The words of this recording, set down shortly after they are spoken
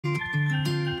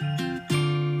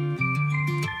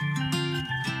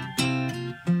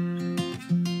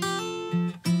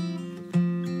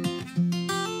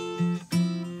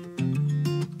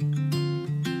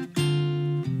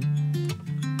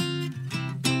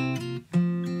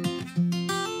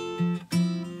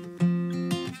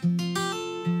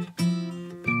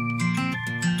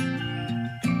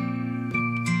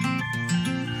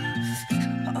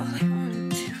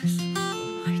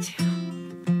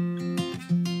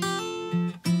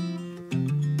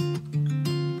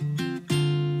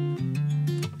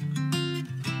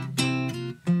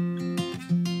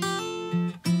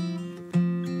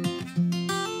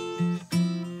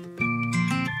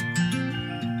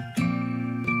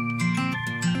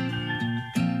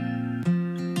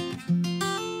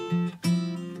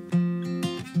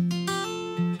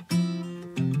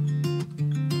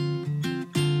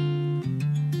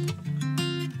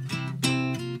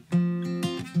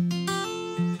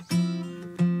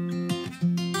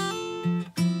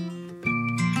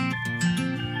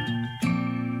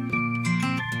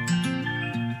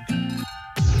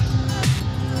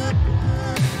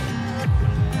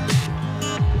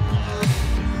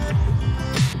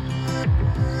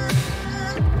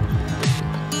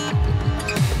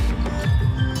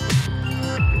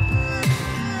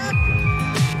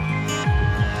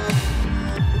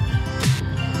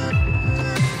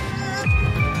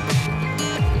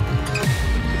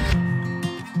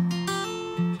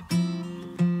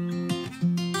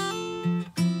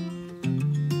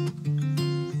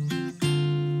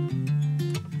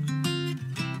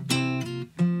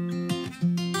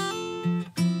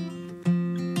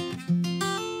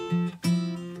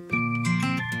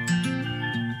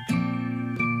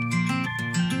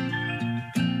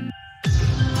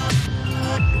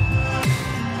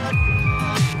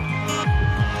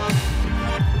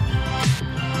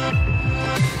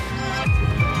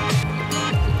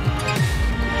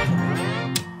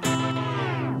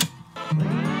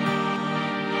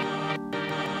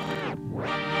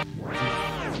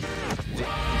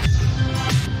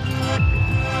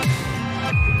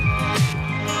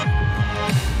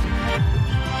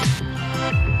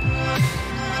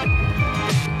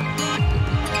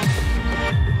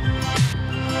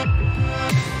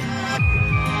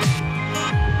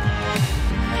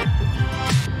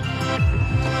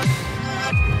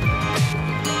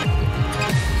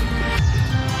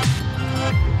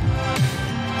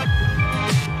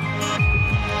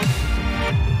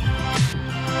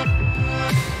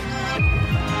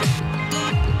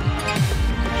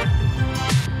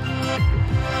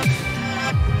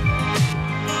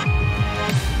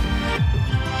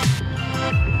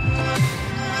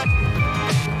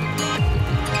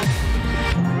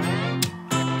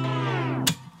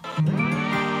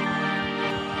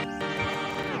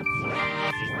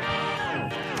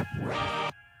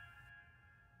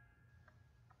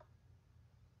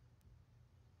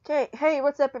Okay, hey,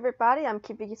 what's up, everybody? I'm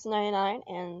KeepItGeeks99,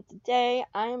 and today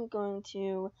I am going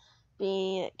to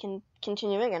be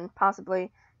continuing and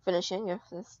possibly finishing, if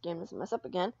this game doesn't mess up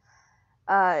again,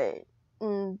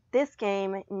 this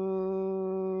game,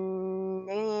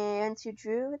 Aliens Who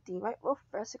Drew the White Wolf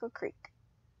Icicle Creek.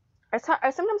 I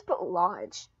sometimes put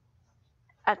Lodge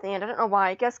at the end. I don't know why.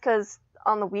 I guess because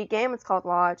on the Wii game it's called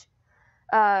Lodge.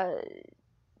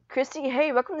 Christy,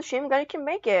 hey, welcome to the stream. Glad you can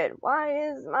make it.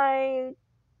 Why is my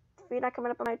feed not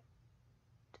coming up on my...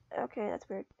 Okay, that's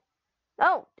weird.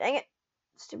 Oh, dang it.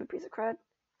 Stupid piece of crud.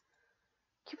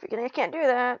 Keep forgetting I can't do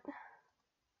that.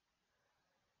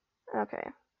 Okay.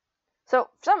 So,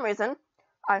 for some reason,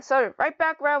 I started right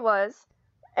back where I was,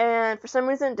 and for some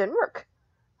reason it didn't work.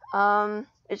 As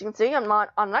you can see, I'm not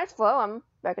on Night Flow, I'm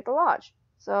back at the lodge.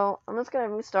 So, I'm just gonna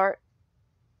restart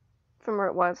from where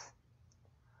it was.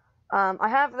 I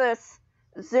have this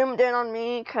zoomed in on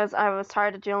me because I was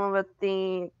tired of dealing with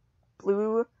the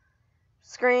blue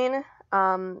screen.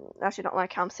 I actually don't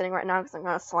like how I'm sitting right now because I'm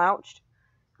kind of slouched,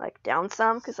 like down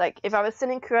some. Because like if I was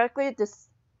sitting correctly,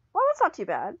 well, that's not too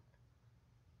bad.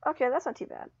 Okay, that's not too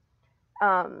bad.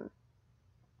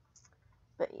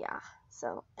 But yeah.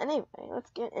 So anyway,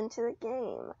 let's get into the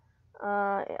game.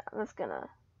 Yeah, I'm just gonna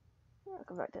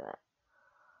go back to that.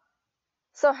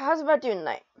 So how's about doing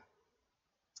tonight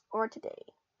or today?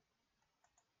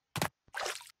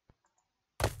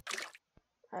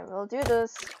 I will do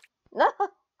this. No.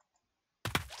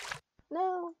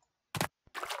 No.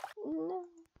 No.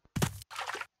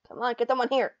 Come on, get them on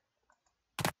here.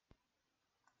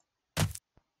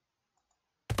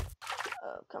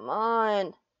 Oh, come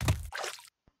on.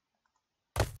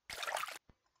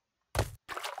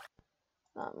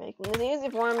 Not making it easy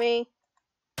for me.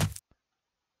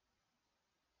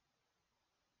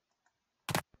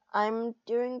 I'm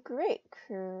doing great,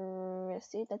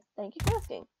 Christy. Thank you for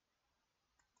asking.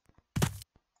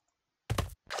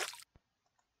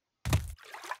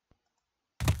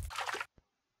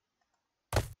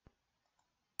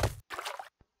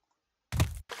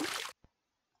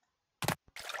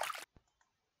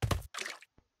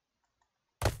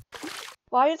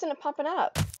 Why isn't it popping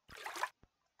up?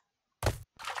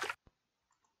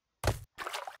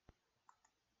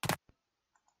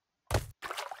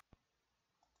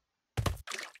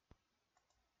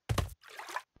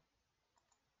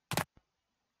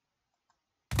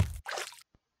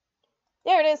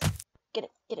 There it is. Get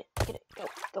it, get it, get it. Go,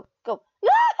 go, go.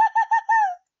 No!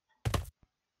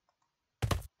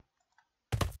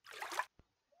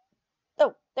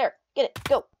 Oh, there. Get it.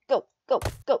 Go, go, go,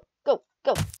 go, go,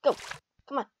 go, go.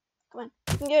 Come on, come on.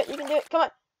 You can do it, you can do it. Come on.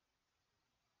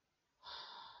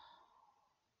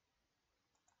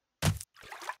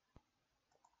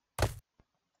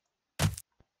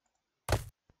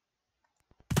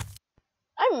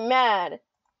 I'm mad.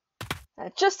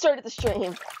 I just started the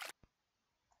stream.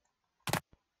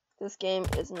 This game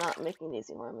is not making it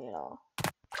easy for me at all.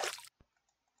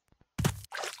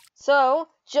 So,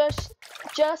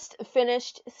 just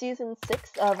finished season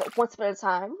 6 of Once Upon a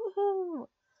Time. Woohoo!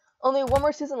 Only one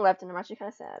more season left, and I'm actually kind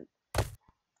of sad.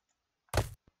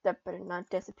 That better not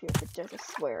disappear for just, I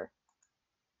swear.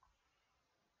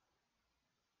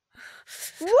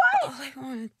 What? All I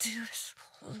want to do is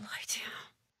lie down.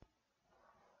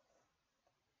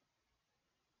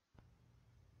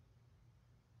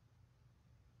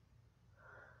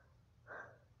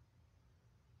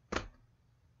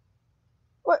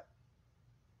 What?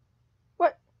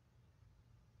 What?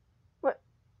 What?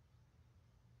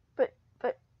 But...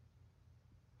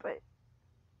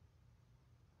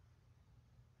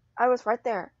 I was right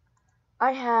there.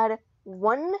 I had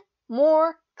one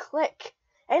more click,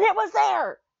 and it was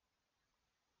there!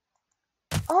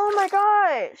 Oh my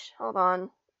gosh! Hold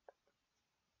on.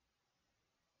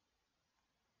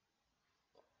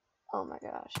 Oh my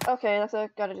gosh. Okay, that's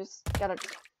gotta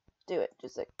do it.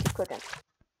 Just like, keep clicking.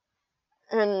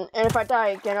 And if I die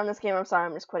again on this game, I'm sorry,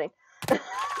 I'm just quitting.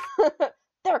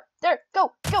 There,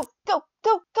 go, go, go,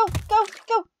 go, go, go,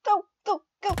 go, go, go,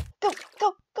 go, go,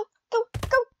 go, go, go,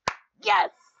 go.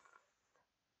 Yes!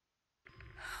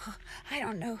 I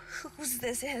don't know whose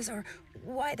this is or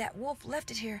why that wolf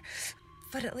left it here,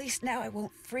 but at least now I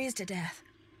won't freeze to death.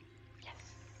 Yes.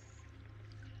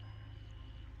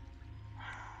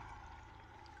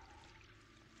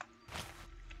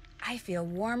 I feel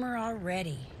warmer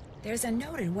already. There's a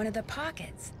note in one of the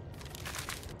pockets.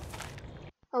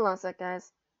 Hold on a sec,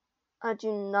 guys. I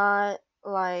do not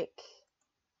like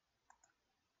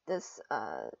this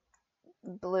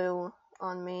blue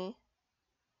on me.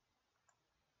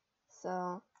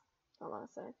 So, hold on a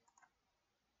sec.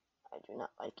 I do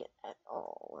not like it at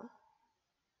all.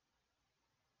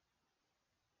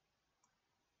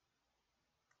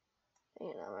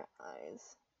 You know, my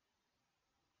eyes.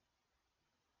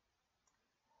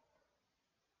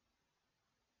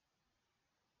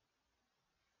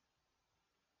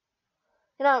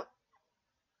 You know,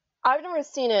 I've never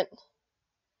seen it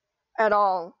at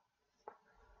all.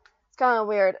 It's kind of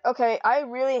weird. Okay, I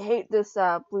really hate this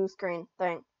blue screen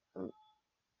thing. I'm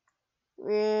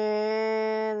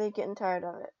really getting tired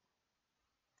of it.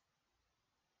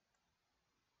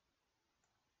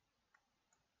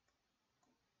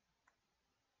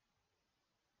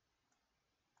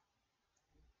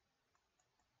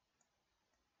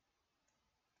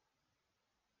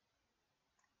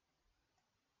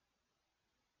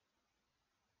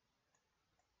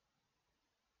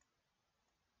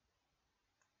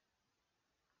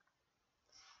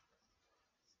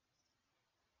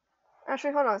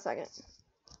 Actually, hold on a second.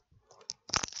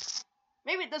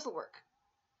 Maybe this will work.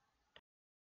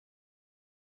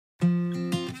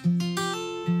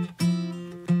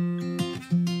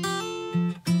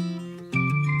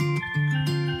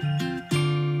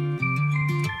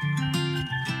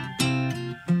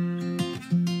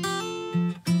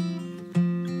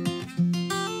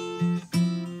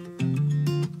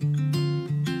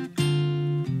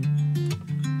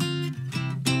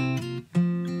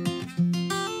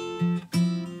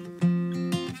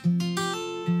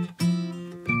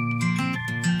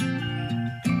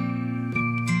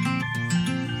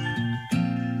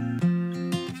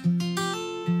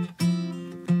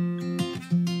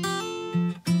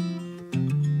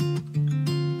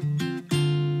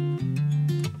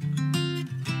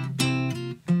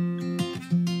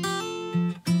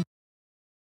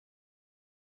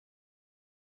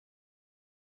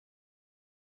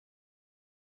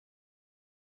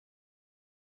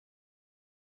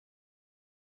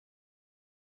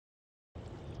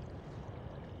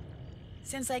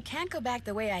 Since I can't go back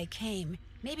the way I came,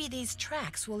 maybe these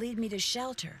tracks will lead me to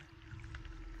shelter.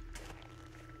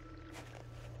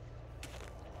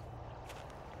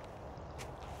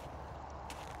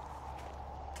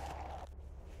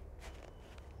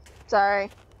 Sorry.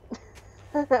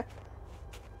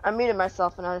 I muted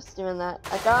myself when I was doing that.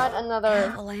 I got another...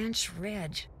 Avalanche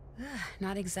Ridge. Ugh,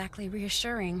 not exactly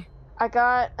reassuring. I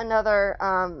got another,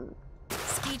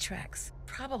 Ski tracks.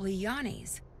 Probably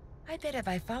Yanni's. I bet if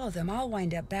I follow them, I'll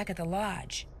wind up back at the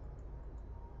lodge.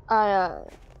 I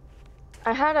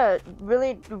had a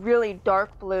really, really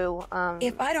dark blue,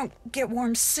 If I don't get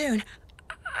warm soon,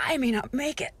 I may not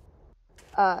make it.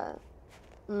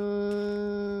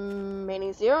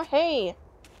 Manny Zero, hey!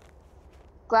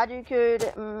 Glad you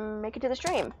could make it to the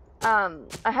stream. I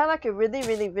had like a really,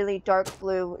 really, really dark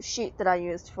blue sheet that I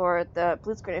used for the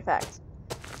blue screen effect.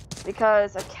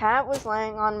 Because a cat was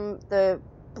laying on the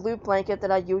blue blanket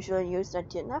that I usually use, and I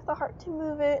didn't have the heart to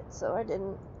move it, so I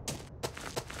didn't.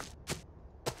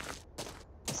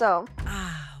 So.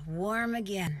 Ah, warm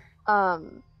again.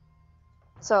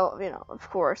 So, you know, of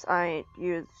course, I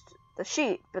used the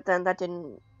sheet, but then that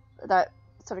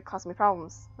sort of caused me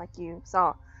problems, like you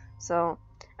saw. So,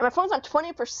 and my phone's on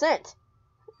 20%!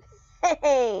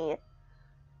 Hey!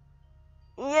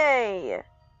 Yay!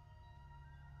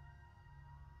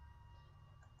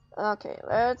 Okay,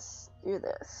 let's do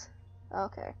this.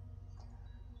 Okay.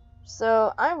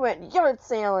 So, I went yard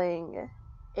sailing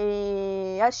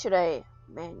yesterday.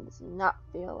 Man, it does not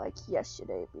feel like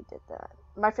yesterday we did that.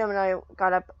 My family and I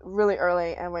got up really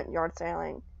early and went yard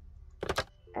sailing.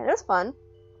 And it was fun.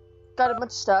 Got a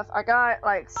bunch of stuff. I got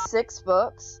like 6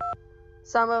 books.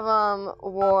 Some of them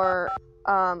were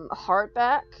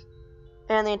hardback.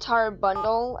 And the entire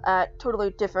bundle at totally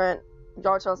different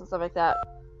yard sales and stuff like that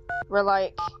were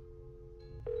like,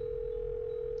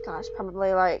 gosh,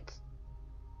 probably like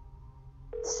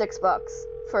 $6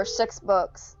 for 6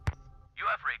 books. You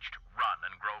have reached Run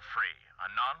and Grow Free, a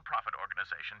non-profit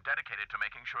organization dedicated to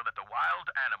making sure that the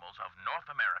wild animals of North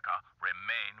America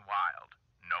remain wild.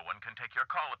 No one can take your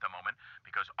call at the moment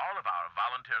because all of our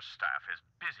volunteer staff is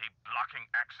busy blocking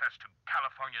access to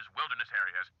California's wilderness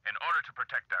areas in order to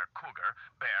protect their cougar,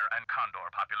 bear, and condor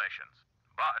populations.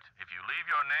 But if you leave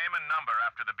your name and number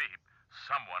after the beep,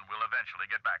 someone will eventually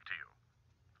get back to you.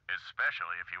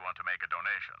 Especially if you want to make a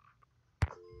donation.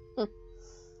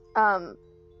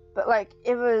 But like,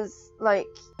 it was like,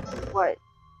 what?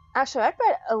 Actually, I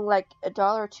bet like $1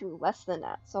 or $2 less than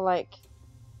that. So like,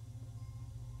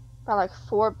 about like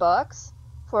 $4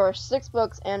 for 6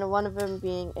 books, and one of them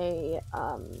being a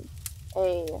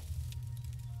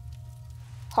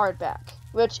hardback,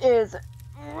 which is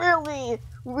really,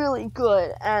 really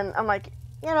good. And I'm like,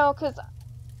 you know, because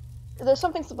there's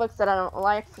some things, the books that I don't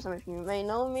like. For some of you may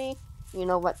know me, you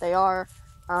know what they are.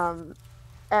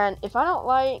 And if I don't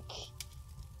like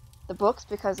the books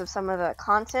because of some of the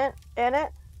content in it,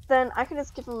 then I can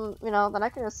just give them, then I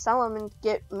can just sell them and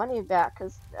get money back.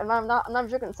 Cause I'm not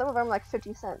joking. Some of them are like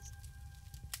 50 cents.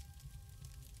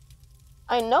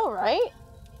 I know, right?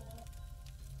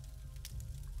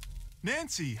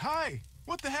 Nancy, hi!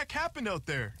 What the heck happened out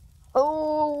there?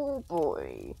 Oh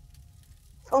boy.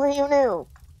 If only you knew.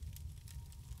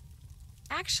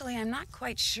 Actually, I'm not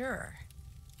quite sure.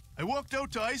 I walked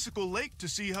out to Icicle Lake to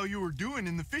see how you were doing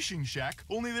in the fishing shack,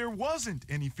 only there wasn't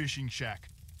any fishing shack.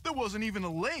 There wasn't even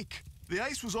a lake. The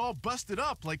ice was all busted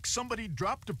up like somebody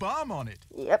dropped a bomb on it.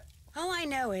 Yep. All I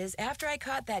know is after I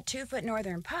caught that 2-foot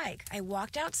northern pike, I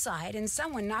walked outside and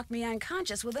someone knocked me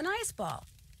unconscious with an ice ball.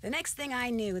 The next thing I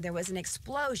knew, there was an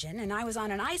explosion and I was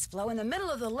on an ice floe in the middle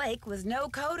of the lake with no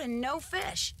coat and no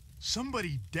fish.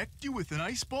 Somebody decked you with an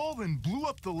ice ball and blew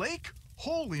up the lake?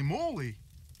 Holy moly!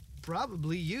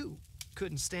 Probably you.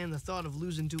 Couldn't stand the thought of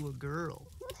losing to a girl.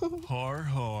 Har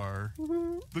har.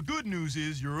 The good news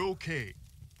is you're okay.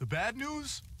 The bad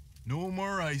news? No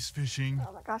more ice fishing.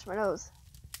 Oh my gosh, my nose.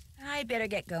 I'd better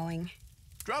get going.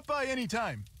 Drop by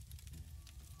anytime.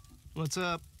 What's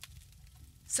up?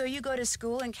 So you go to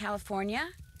school in California?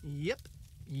 Yep.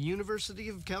 University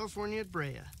of California at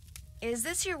Brea. Is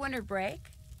this your winter break?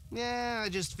 Yeah, I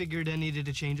just figured I needed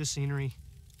a change of scenery.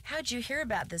 How'd you hear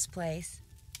about this place?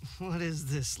 What is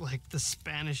this, like the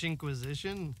Spanish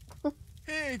Inquisition?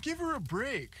 Hey, give her a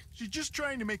break. She's just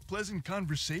trying to make pleasant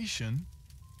conversation.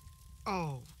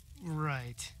 Oh,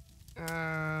 right.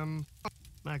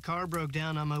 My car broke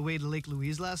down on my way to Lake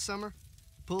Louise last summer.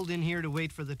 Pulled in here to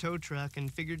wait for the tow truck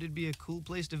and figured it'd be a cool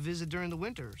place to visit during the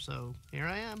winter, so here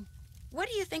I am. What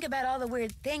do you think about all the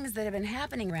weird things that have been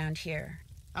happening around here?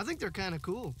 I think they're kind of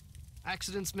cool.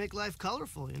 Accidents make life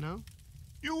colorful, you know?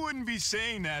 You wouldn't be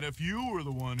saying that if you were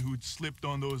the one who'd slipped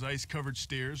on those ice-covered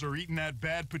stairs or eaten that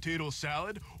bad potato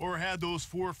salad or had those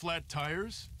 4 flat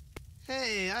tires.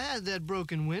 Hey, I had that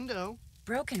broken window.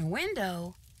 Broken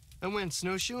window? I went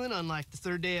snowshoeing on like the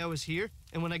 3rd day I was here,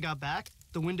 and when I got back,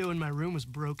 the window in my room was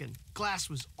broken. Glass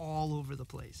was all over the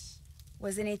place.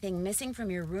 Was anything missing from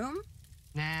your room?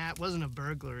 Nah, it wasn't a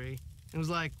burglary. It was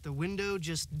like the window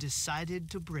just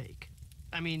decided to break.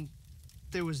 I mean,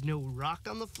 there was no rock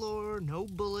on the floor, no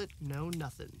bullet, no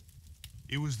nothing.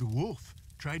 It was the wolf.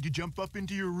 Tried to jump up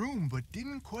into your room, but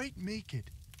didn't quite make it.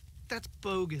 That's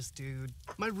bogus, dude.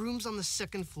 My room's on the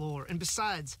 2nd floor, and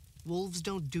besides, wolves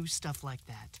don't do stuff like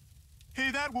that.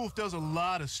 Hey, that wolf does a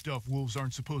lot of stuff wolves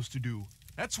aren't supposed to do.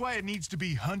 That's why it needs to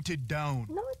be hunted down.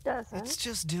 No, it doesn't. It's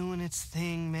just doing its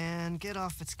thing, man. Get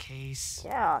off its case.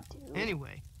 Yeah, dude.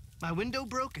 Anyway, my window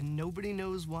broke and nobody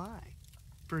knows why.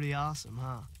 Pretty awesome,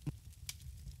 huh?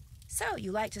 So,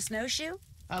 you like to snowshoe?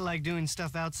 I like doing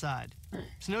stuff outside.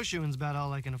 Snowshoeing's about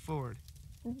all I can afford.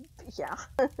 Yeah.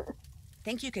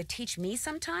 Think you could teach me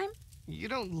sometime? You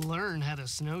don't learn how to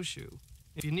snowshoe.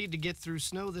 If you need to get through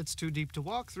snow that's too deep to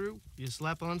walk through, you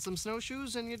slap on some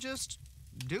snowshoes and you just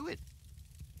do it.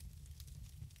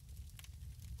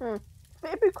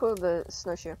 It'd be cool to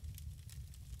snowshoe.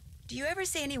 Do you ever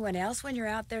see anyone else when you're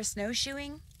out there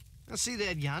snowshoeing? I see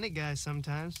that Yanni guy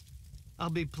sometimes. I'll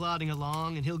be plodding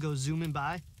along and he'll go zooming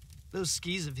by. Those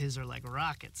skis of his are like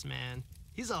rockets, man.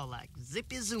 He's all like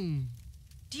zippy zoom.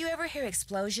 Do you ever hear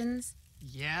explosions?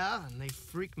 Yeah, and they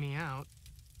freak me out.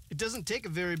 It doesn't take a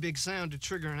very big sound to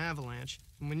trigger an avalanche.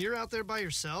 And when you're out there by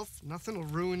yourself, nothing will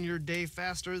ruin your day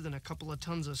faster than a couple of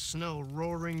tons of snow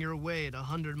roaring your way at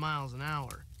 100 miles an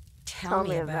hour. Tell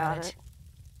me about it.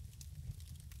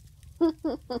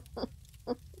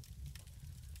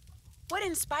 What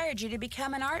inspired you to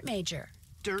become an art major?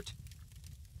 Dirt.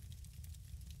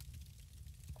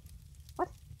 What?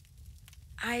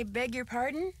 I beg your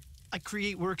pardon? I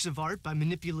create works of art by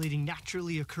manipulating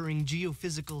naturally occurring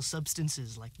geophysical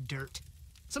substances like dirt.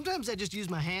 Sometimes I just use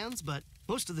my hands, but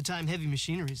most of the time heavy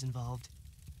machinery is involved.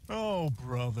 Oh,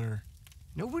 brother.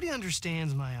 Nobody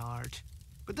understands my art,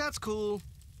 but that's cool.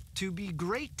 To be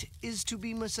great is to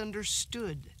be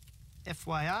misunderstood.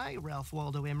 FYI, Ralph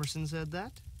Waldo Emerson said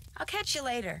that. I'll catch you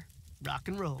later. Rock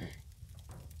and roll.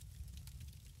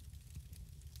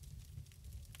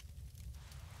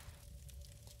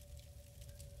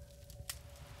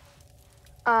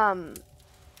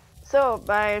 So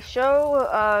by show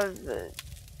of,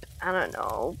 I don't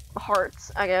know,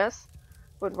 hearts, I guess,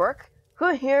 would work.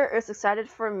 Who here is excited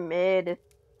for mid?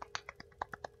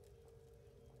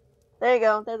 There you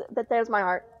go. There's my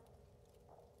heart.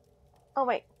 Oh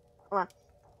wait, hold on.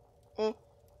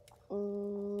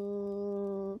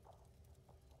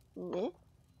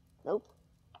 Nope.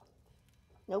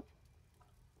 Nope.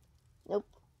 Nope.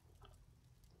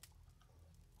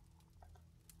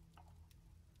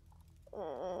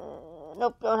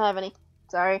 Nope, don't have any.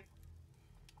 Sorry.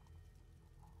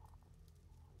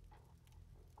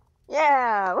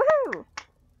 Yeah, woohoo!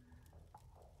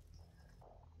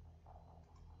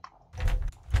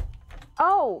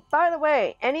 Oh, by the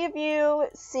way, any of you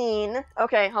seen...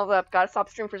 Okay, hold up, gotta stop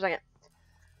stream for a second.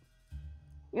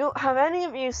 Have any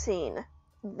of you seen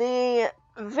the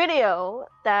video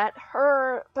that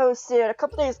her posted a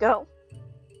couple days ago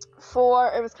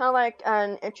for... It was kind of like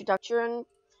an introduction...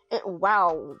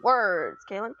 Wow, words,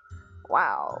 Kaylin.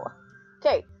 Wow.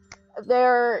 Okay,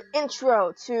 their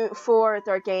intro for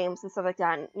their games and stuff like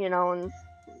that, and, you know, and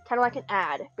kind of like an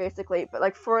ad, basically, but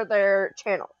like for their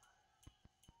channel.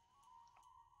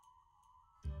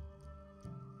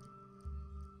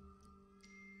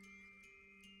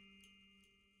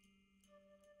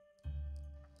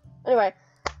 Anyway,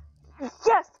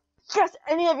 yes,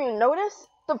 any of you notice?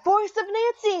 The voice of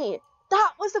Nancy!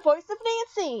 That was the voice of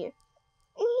Nancy!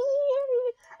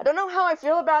 I don't know how I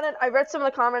feel about it. I read some of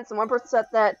the comments, and one person said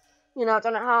that, you know, I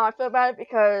don't know how I feel about it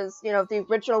because, you know, the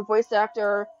original voice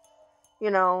actor, you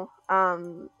know,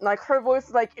 like, her voice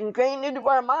is, like, ingrained into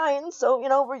our minds, so, you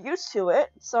know, we're used to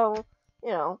it, so, you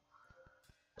know,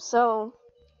 so,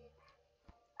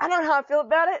 I don't know how I feel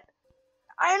about it.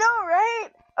 I know, right?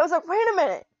 I was like, wait a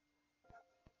minute.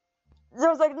 I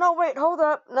was like, no, wait, hold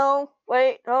up, no,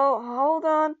 wait, oh, hold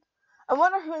on. I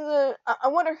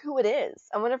wonder who it is.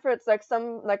 I wonder if it's like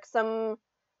some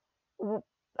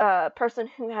person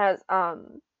who has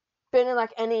been in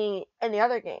like any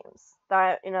other games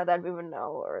that, you know, that we would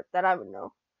know, or that I would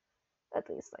know, at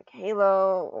least, like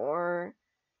Halo or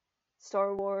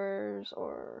Star Wars,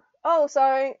 or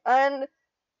sorry, and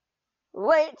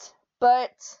late,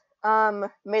 but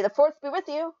May the 4th be with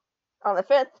you on the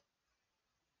 5th.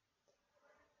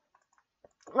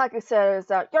 Like I said, it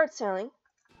was yard sailing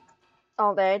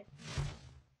all day.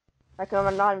 Like,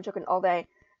 I'm not even joking, all day.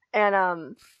 And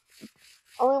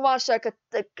only watched like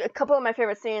a couple of my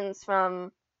favorite scenes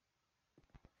from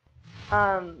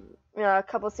you know, a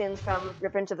couple of scenes from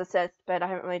Revenge of the Sith, but I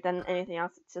haven't really done anything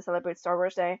else to celebrate Star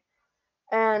Wars Day.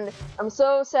 And I'm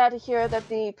so sad to hear that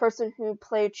the person who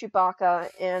played Chewbacca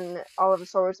in all of the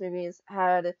Star Wars movies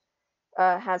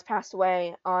has passed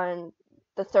away on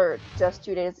the 3rd, just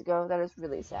 2 days ago. That is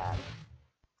really sad.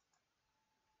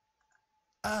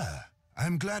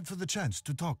 I'm glad for the chance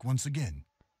to talk once again.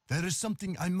 There is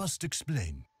something I must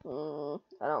explain. I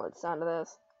don't like the sound of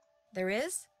this. There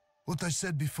is? What I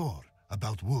said before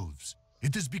about wolves.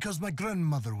 It is because my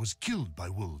grandmother was killed by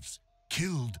wolves.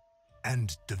 Killed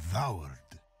and devoured.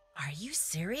 Are you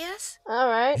serious?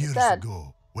 Alright, Years sad.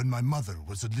 ago, when my mother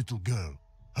was a little girl,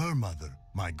 her mother,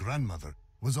 my grandmother,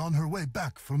 was on her way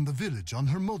back from the village on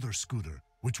her motor scooter,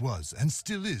 which was and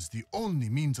still is the only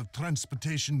means of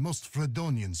transportation most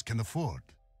Fredonians can afford.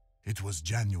 It was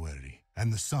January,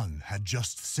 and the sun had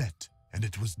just set, and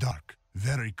it was dark,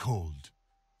 very cold.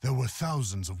 There were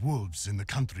thousands of wolves in the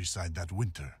countryside that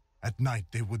winter. At night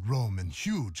they would roam in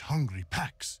huge, hungry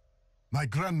packs. My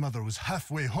grandmother was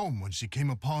halfway home when she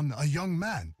came upon a young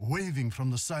man waving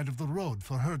from the side of the road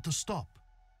for her to stop.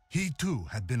 He too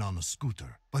had been on a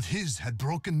scooter, but his had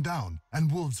broken down,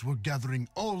 and wolves were gathering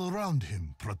all around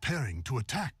him, preparing to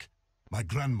attack. My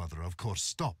grandmother, of course,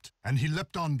 stopped, and he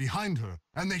leapt on behind her,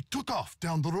 and they took off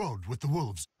down the road with the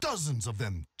wolves, dozens of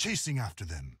them, chasing after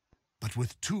them. But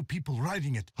with 2 people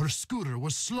riding it, her scooter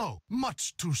was slow,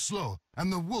 much too slow,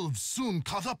 and the wolves soon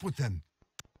caught up with them.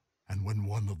 And when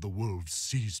one of the wolves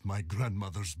seized my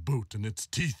grandmother's boot in its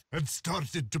teeth and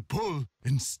started to pull,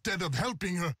 instead of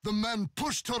helping her, the man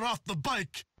pushed her off the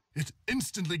bike. It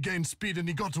instantly gained speed and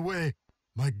he got away.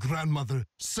 My grandmother,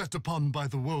 set upon by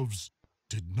the wolves,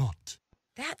 did not.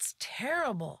 That's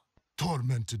terrible.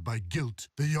 Tormented by guilt,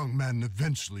 the young man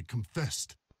eventually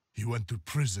confessed. He went to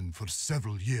prison for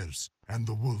several years, and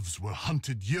the wolves were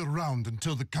hunted year-round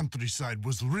until the countryside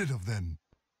was rid of them.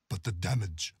 But the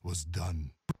damage was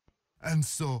done. And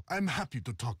so, I'm happy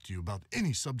to talk to you about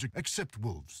any subject except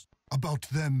wolves. About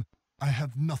them, I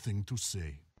have nothing to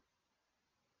say.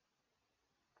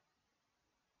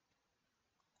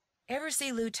 Ever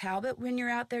see Lou Talbot when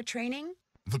you're out there training?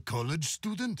 The college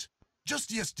student?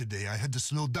 Just yesterday I had to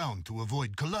slow down to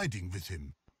avoid colliding with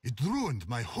him. It ruined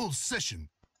my whole session.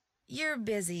 You're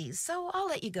busy, so I'll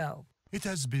let you go. It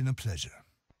has been a pleasure.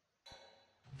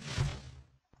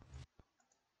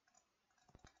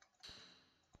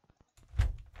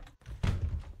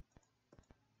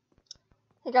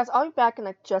 Hey guys, I'll be back in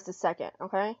like just a second,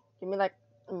 okay? Give me like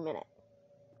a minute.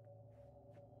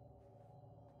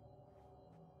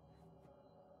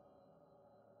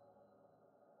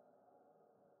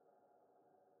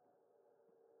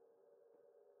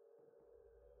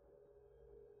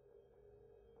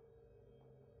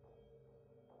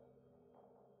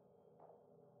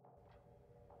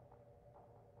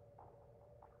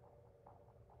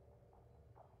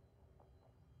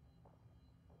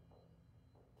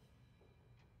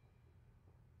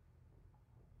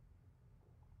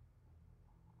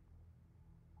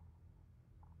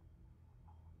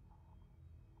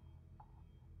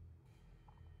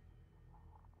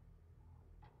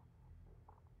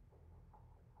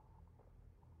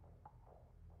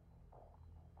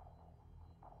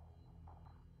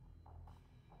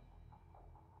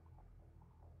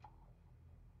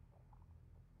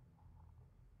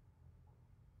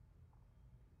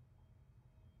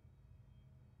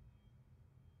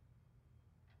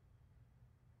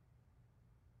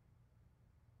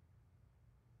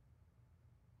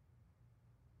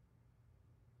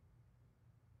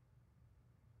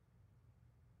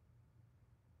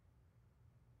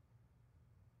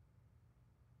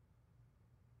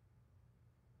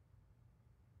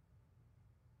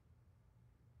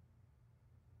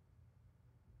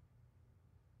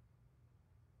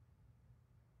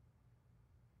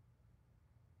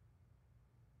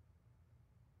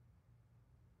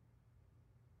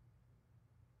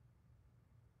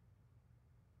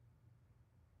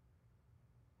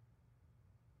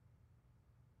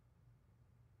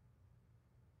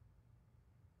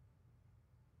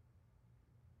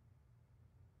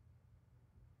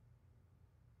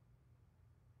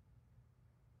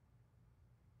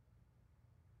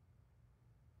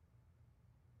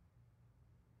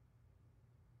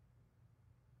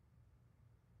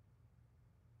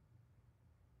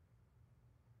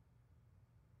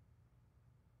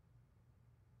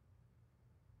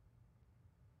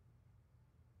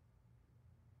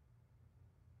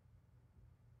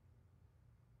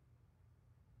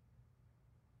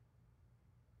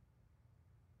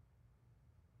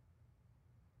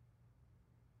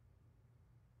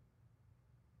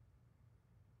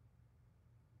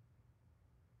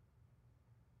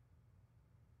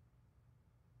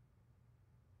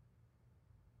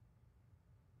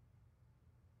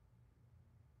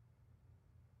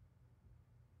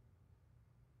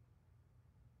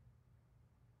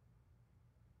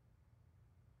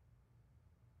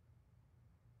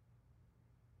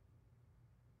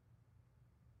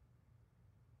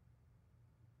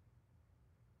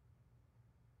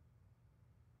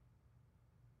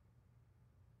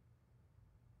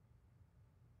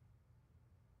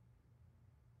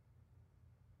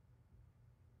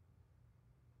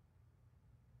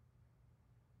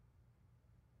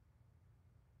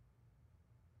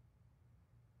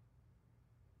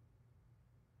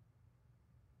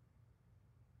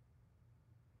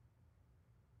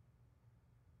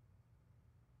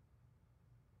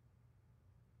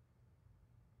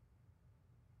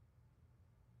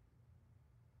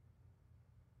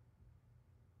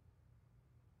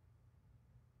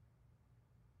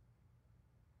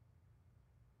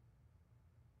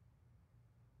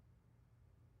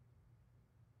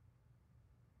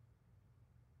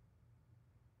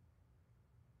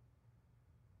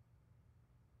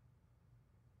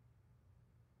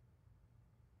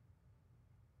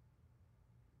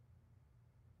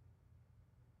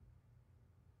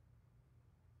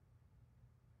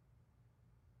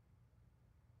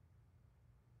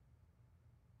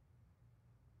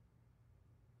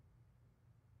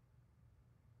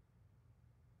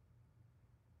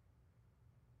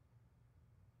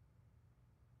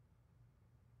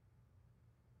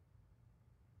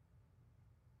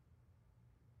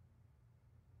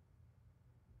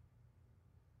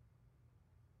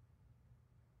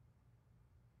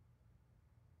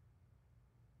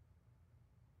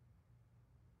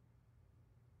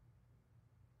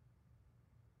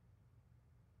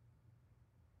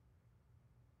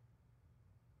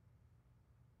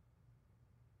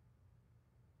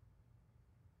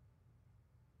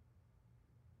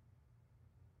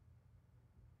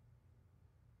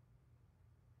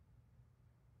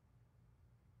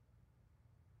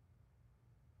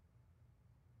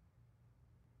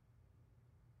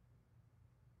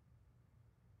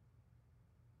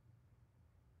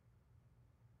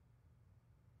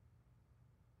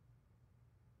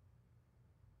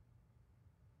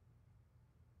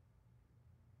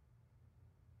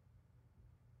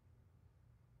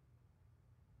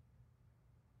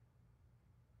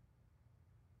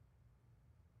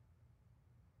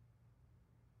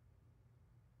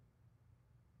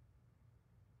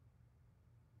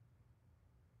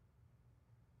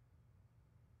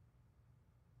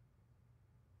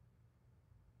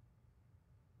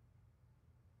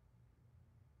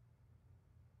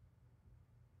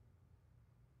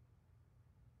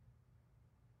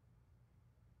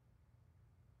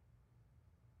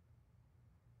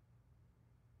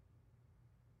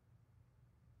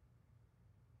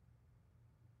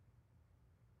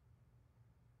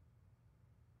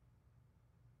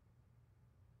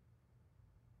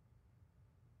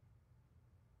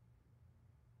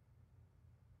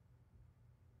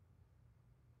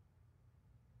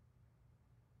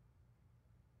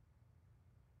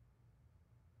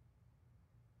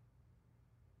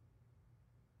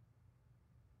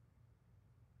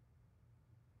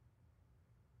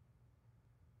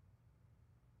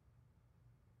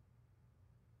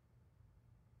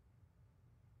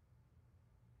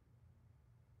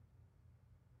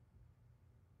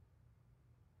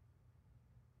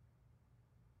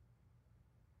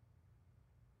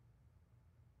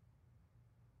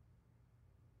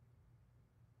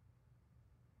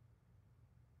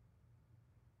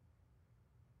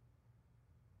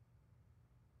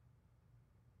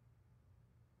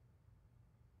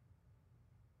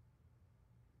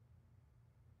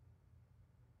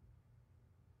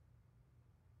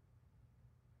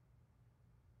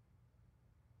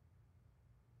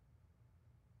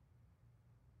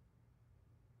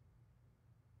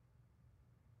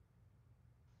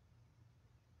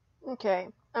 Okay,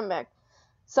 I'm back.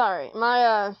 Sorry,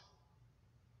 my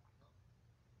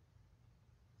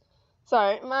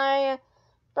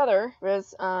brother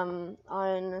was on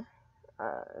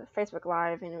Facebook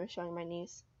Live and he was showing my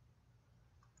niece.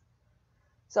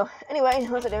 So anyway,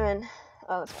 what's it doing?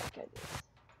 Oh, let's go.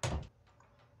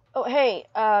 Oh, hey,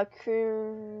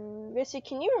 Chrissy,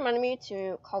 can you remind me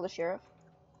to call the sheriff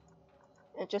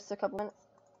in just a couple minutes?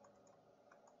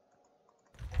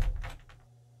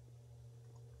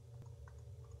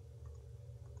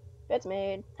 Bed's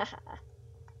made. Haha.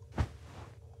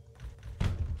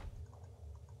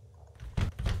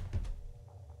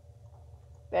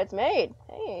 Bed's made.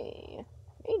 Hey,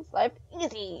 makes life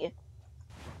easy.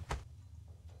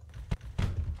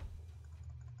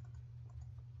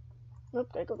 Nope,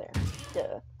 gotta go there.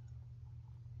 Duh.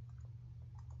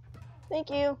 Thank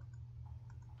you.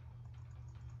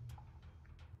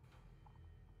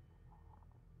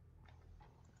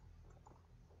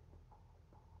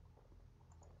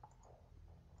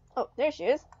 Oh, there she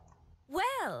is.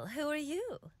 Well, who are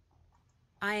you?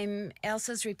 I'm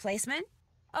Elsa's replacement?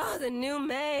 Oh, the new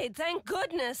maid, thank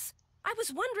goodness. I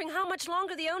was wondering how much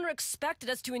longer the owner expected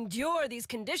us to endure these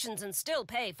conditions and still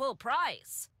pay full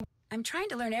price. I'm trying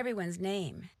to learn everyone's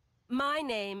name. My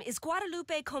name is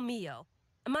Guadalupe Comillo.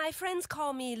 My friends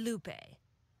call me Lupe.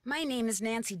 My name is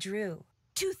Nancy Drew.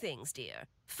 2 things, dear.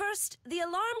 First, the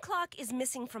alarm clock is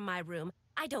missing from my room.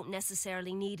 I don't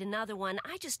necessarily need another one.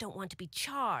 I just don't want to be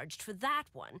charged for that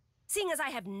one, seeing as I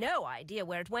have no idea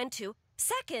where it went to.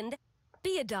 Second,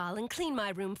 be a doll and clean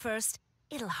my room first.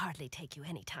 It'll hardly take you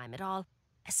any time at all,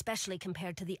 especially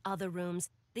compared to the other rooms.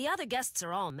 The other guests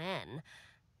are all men.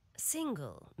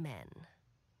 Single men.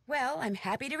 Well, I'm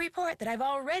happy to report that I've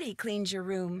already cleaned your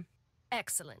room.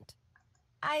 Excellent.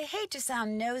 I hate to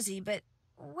sound nosy, but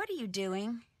what are you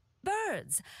doing?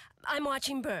 Birds. I'm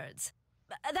watching birds.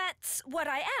 That's what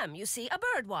I am, you see, a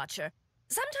bird watcher.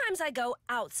 Sometimes I go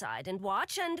outside and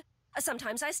watch, and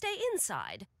sometimes I stay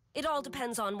inside. It all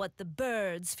depends on what the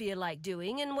birds feel like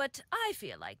doing and what I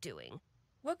feel like doing.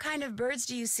 What kind of birds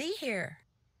do you see here?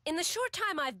 In the short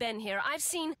time I've been here, I've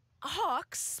seen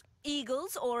hawks,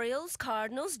 eagles, orioles,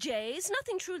 cardinals, jays,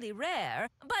 nothing truly rare.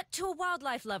 But to a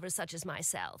wildlife lover such as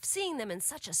myself, seeing them in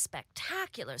such a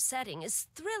spectacular setting is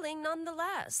thrilling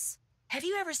nonetheless. Have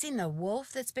you ever seen the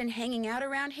wolf that's been hanging out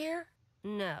around here?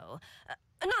 No.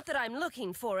 Not that I'm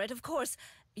looking for it. Of course,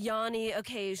 Yanni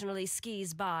occasionally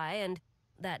skis by, and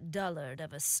that dullard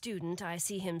of a student, I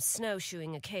see him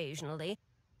snowshoeing occasionally.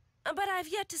 But I've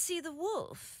yet to see the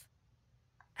wolf.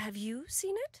 Have you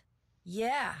seen it?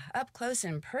 Yeah, up close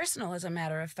and personal, as a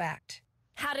matter of fact.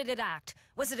 How did it act?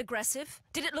 Was it aggressive?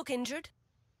 Did it look injured?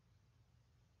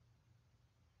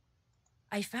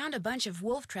 I found a bunch of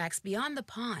wolf tracks beyond the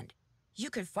pond. You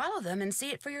could follow them and see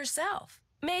it for yourself.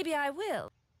 Maybe I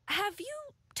will. Have you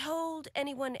told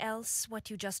anyone else what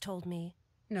you just told me?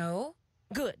 No.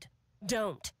 Good.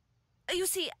 Don't. You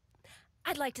see,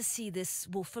 I'd like to see this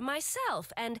wolf for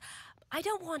myself, and I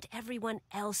don't want everyone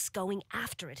else going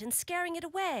after it and scaring it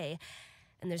away.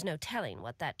 And there's no telling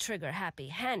what that trigger-happy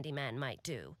handyman might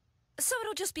do. So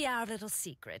it'll just be our little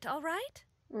secret, all right?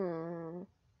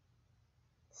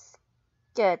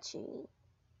 Sketchy.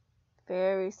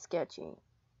 Very sketchy.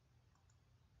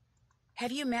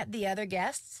 Have you met the other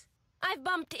guests? I've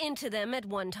bumped into them at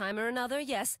one time or another,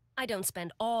 yes. I don't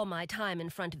spend all my time in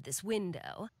front of this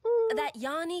window. That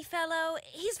Yanni fellow,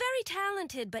 he's very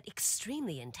talented, but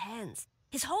extremely intense.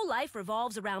 His whole life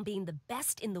revolves around being the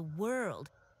best in the world.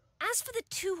 As for the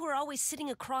 2 who are always sitting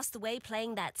across the way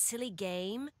playing that silly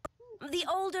game, the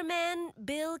older man,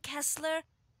 Bill Kessler,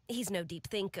 he's no deep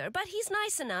thinker, but he's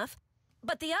nice enough.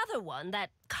 But the other one,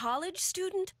 that college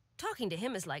student, talking to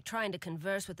him is like trying to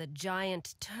converse with a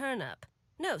giant turnip.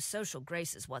 No social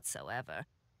graces whatsoever.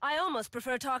 I almost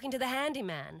prefer talking to the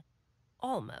handyman.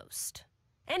 Almost.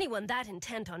 Anyone that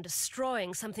intent on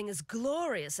destroying something as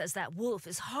glorious as that wolf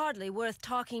is hardly worth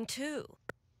talking to.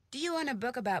 Do you own a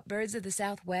book about birds of the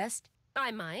Southwest?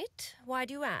 I might. Why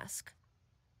do you ask?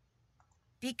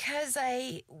 Because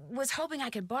I was hoping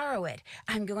I could borrow it.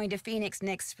 I'm going to Phoenix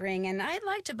next spring, and I'd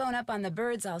like to bone up on the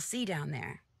birds I'll see down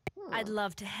there. I'd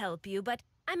love to help you, but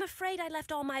I'm afraid I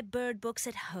left all my bird books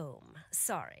at home.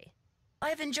 Sorry.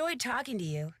 I've enjoyed talking to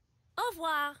you. Au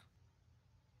revoir.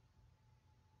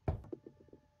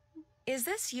 Is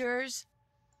this yours?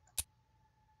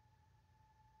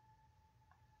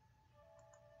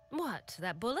 What,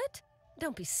 that bullet?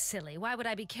 Don't be silly. Why would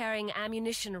I be carrying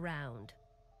ammunition around?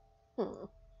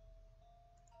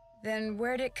 Then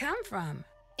where'd it come from?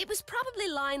 It was probably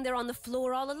lying there on the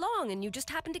floor all along, and you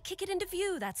just happened to kick it into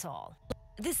view, that's all.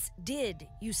 This did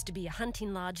used to be a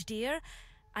hunting lodge, dear.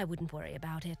 I wouldn't worry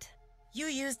about it. You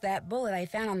used that bullet I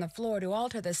found on the floor to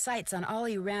alter the sights on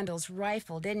Ollie Randall's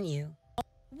rifle, didn't you?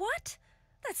 What?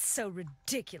 That's so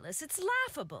ridiculous. It's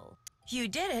laughable. You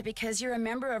did it because you're a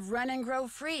member of Run and Grow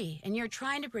Free, and you're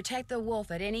trying to protect the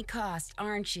wolf at any cost,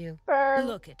 aren't you? Burn.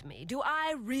 Look at me. Do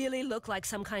I really look like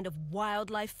some kind of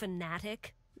wildlife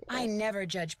fanatic? I never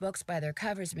judge books by their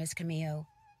covers, Miss Camillo.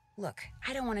 Look,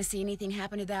 I don't want to see anything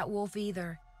happen to that wolf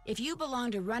either. If you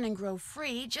belong to Run and Grow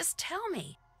Free, just tell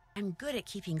me. I'm good at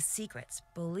keeping secrets,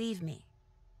 believe me.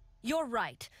 You're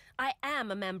right. I am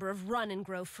a member of Run and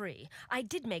Grow Free. I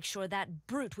did make sure that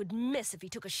brute would miss if he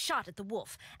took a shot at the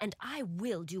wolf, and I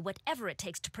will do whatever it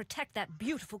takes to protect that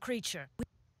beautiful creature.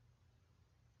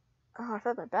 Oh, I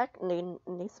felt my back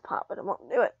needs to pop, but it won't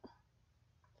do it.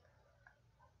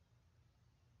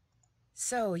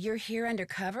 So, you're here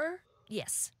undercover?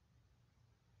 Yes.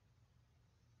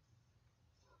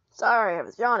 Sorry, I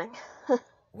was yawning.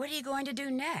 What are you going to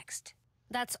do next?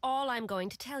 That's all I'm going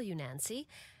to tell you, Nancy.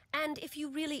 And if you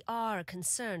really are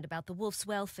concerned about the wolf's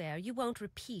welfare, you won't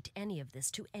repeat any of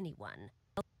this to anyone.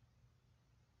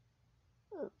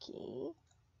 Okay.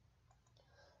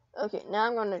 Okay, now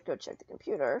I'm going to go check the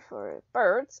computer for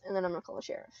birds, and then I'm going to call the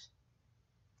sheriff.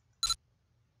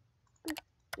 Boop,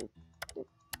 boop,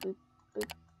 boop, boop,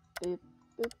 boop, boop,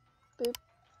 boop,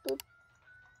 boop,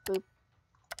 boop, boop,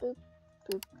 boop,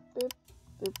 boop, boop,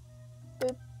 boop,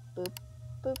 boop, boop,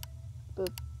 boop,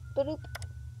 boop, boop.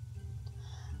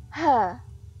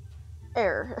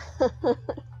 Error.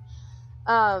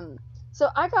 So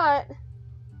I got...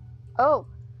 Oh,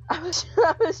 I was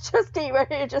just getting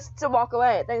ready to walk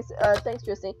away. Thanks,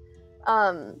 Tristy.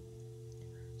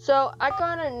 So I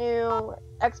got a new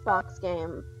Xbox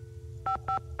game,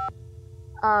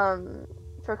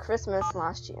 for Christmas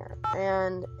last year,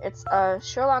 and it's a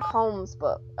Sherlock Holmes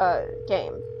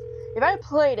game. If I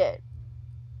played it,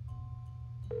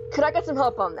 could I get some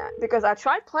help on that? Because I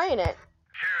tried playing it.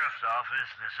 Sheriff's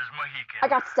office, this is Mohican. I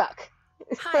got stuck.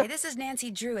 Hi, this is Nancy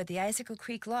Drew at the Icicle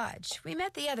Creek Lodge. We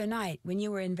met the other night when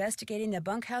you were investigating the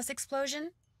bunkhouse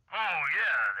explosion. Oh,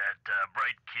 yeah, that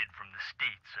bright kid from the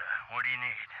States. What do you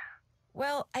need?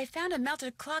 Well, I found a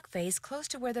melted clock face close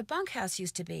to where the bunkhouse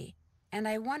used to be, and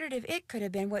I wondered if it could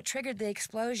have been what triggered the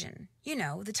explosion. You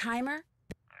know, the timer?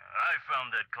 I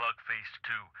found that clock face,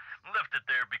 too. Left it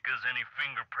there because any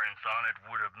fingerprints on it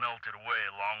would have melted away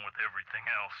along with everything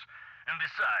else. And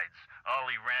besides,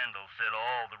 Ollie Randall said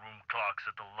all the room clocks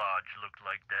at the lodge looked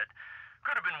like that.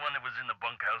 Could have been one that was in the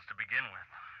bunkhouse to begin with.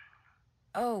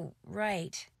 Oh,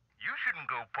 right. You shouldn't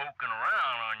go poking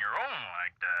around on your own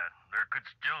like that. There could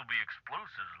still be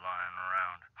explosives lying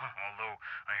around. Although,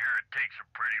 I hear it takes a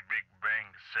pretty big bang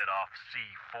to set off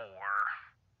C4.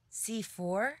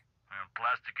 C4? A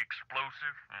plastic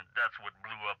explosive, and that's what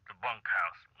blew up the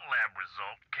bunkhouse. Lab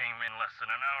result came in less than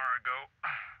an hour ago.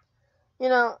 You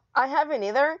know, I haven't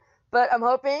either, but I'm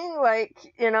hoping,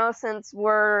 like, you know, since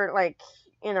we're, like,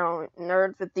 you know,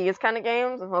 nerds with these kind of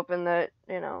games, I'm hoping that,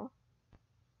 you know,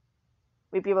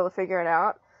 we'd be able to figure it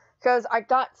out. Because I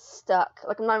got stuck.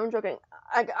 Like, I'm not even joking.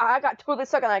 I got totally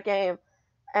stuck in that game,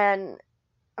 and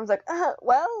I was like,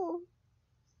 well,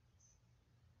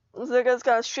 so I just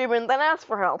gotta stream and then ask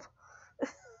for help.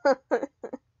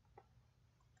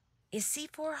 Is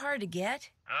C4 hard to get?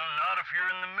 Not if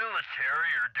you're in the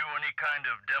military or do any kind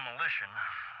of demolition.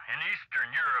 In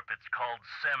Eastern Europe, it's called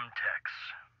Semtex.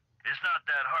 It's not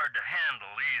that hard to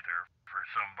handle either. For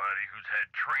somebody who's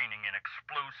had training in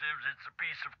explosives, it's a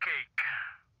piece of cake.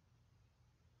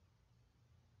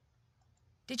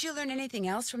 Did you learn anything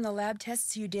else from the lab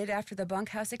tests you did after the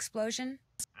bunkhouse explosion?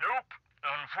 Nope.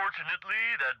 Unfortunately,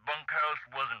 that bunkhouse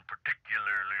wasn't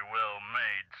particularly well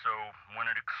made, so when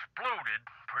it exploded,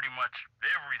 pretty much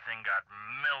everything got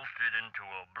melted into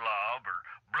a blob or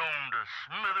blown to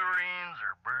smithereens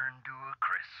or burned to a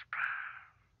crisp.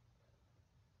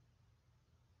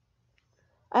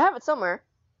 I have it somewhere.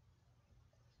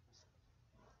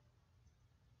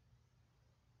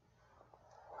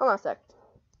 Hold on a sec.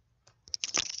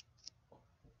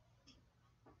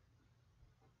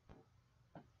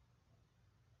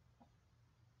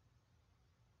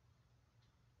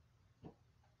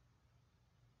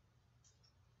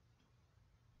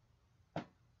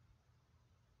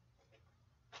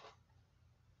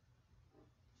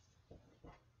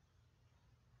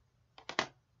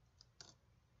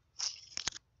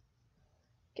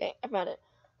 Okay, I found it.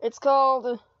 It's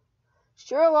called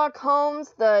Sherlock Holmes,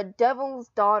 The Devil's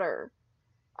Daughter.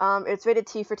 It's rated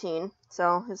T for teen,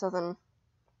 so it's nothing,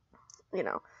 you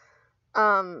know.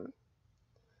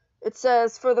 It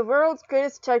says, for the world's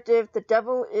greatest detective, the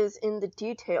devil is in the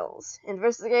details.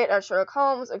 Investigate as Sherlock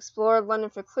Holmes, explore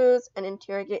London for clues, and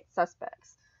interrogate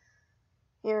suspects.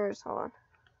 hold on,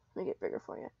 let me get bigger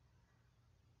for you.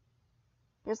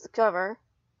 Here's the cover,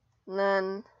 and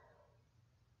then,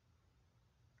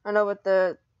 I know with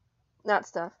that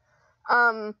stuff.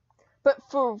 But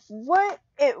for what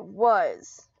it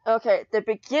was, okay, the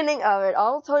beginning of it,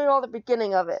 I'll tell you all the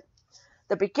beginning of it.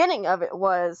 The beginning of it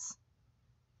was,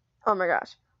 oh my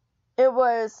gosh, it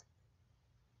was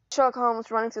Sherlock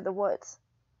Holmes running through the woods,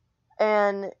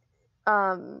 and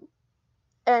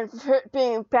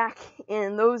being back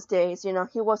in those days, you know,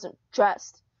 he wasn't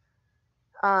dressed,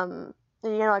 you know,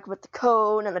 like with the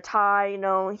coat and the tie, you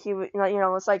know, he would, you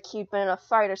know, it's like he'd been in a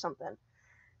fight or something,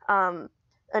 and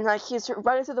like he's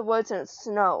running through the woods and it's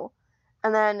snow,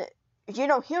 and then you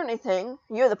don't hear anything.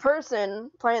 You're the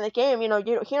person playing the game, you know,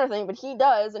 you don't hear anything, but he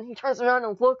does, and he turns around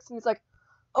and looks, and he's like,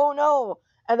 oh no,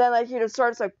 and then like he just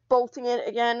starts like bolting it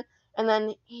again, and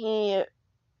then he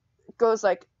goes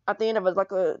like at the end of it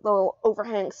like a little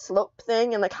overhang slope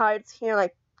thing, and like hides here,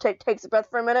 like takes a breath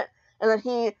for a minute, and then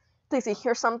he thinks he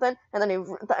hears something, and then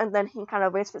he kind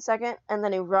of waits for a second, and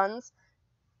then he runs,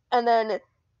 and then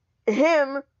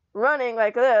him running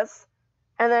like this,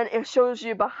 and then it shows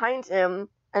you behind him,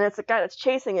 and it's the guy that's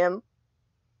chasing him,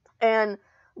 and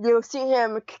you see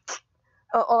him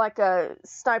or like a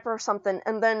sniper or something,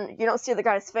 and then you don't see the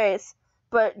guy's face,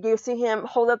 but you see him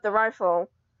hold up the rifle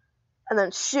and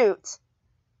then shoot,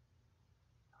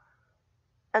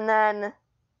 and then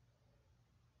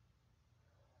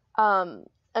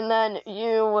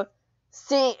you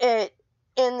see it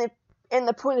in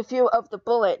the point of view of the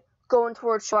bullet going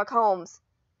towards Sherlock Holmes,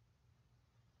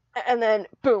 and then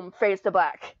boom, fades to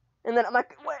black. And then I'm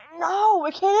like, wait, no,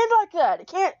 it can't end like that. It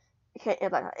can't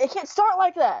end like that. It can't start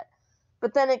like that.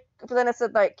 But then it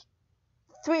said like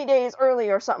 3 days early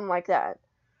or something like that.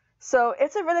 So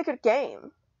it's a really good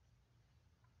game.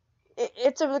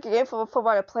 It's a really good game for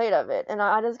what I played of it, and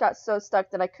I just got so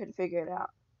stuck that I couldn't figure it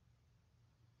out.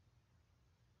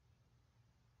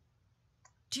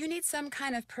 Do you need some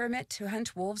kind of permit to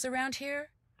hunt wolves around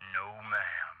here? No, ma'am.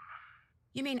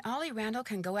 You mean Ollie Randall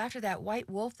can go after that white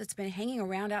wolf that's been hanging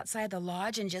around outside the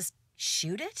lodge and just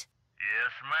shoot it?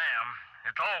 Yes, ma'am.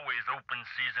 It's always open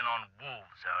season on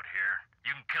wolves out here.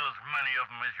 You can kill as many of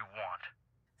them as you want.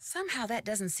 Somehow that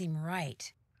doesn't seem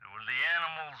right. Well, the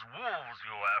animals wolves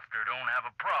go after don't have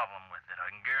a problem with it,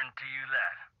 I can guarantee you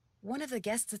that. One of the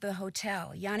guests at the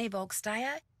hotel, Yanni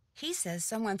Volkstaya, he says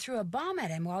someone threw a bomb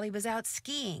at him while he was out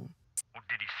skiing. Well,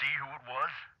 did he see who it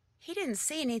was? He didn't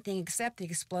see anything except the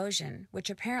explosion, which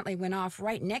apparently went off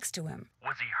right next to him.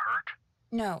 Was he hurt?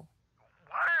 No,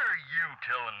 Why are you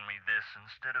telling me this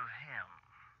instead of him?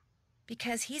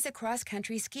 because he's a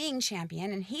cross-country skiing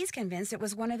champion and he's convinced it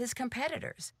was one of his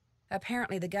competitors.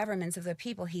 Apparently the governments of the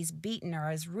people he's beaten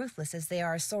are as ruthless as they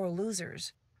are sore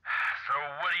losers. So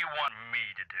what do you want me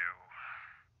to do?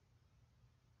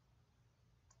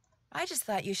 I just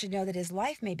thought you should know that his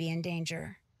life may be in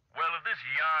danger. Well, if this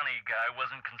Yanni guy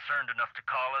wasn't concerned enough to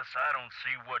call us, I don't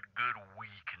see what good we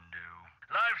can do.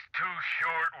 Life's too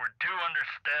short, we're too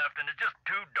understaffed, and it's just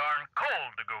too darn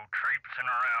cold to go traipsing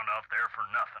around out there for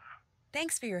nothing.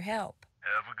 Thanks for your help.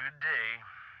 Have a good day.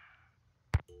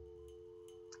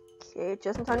 Okay,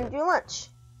 just in time to do lunch.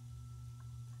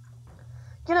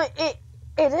 You know, it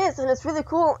is, and it's really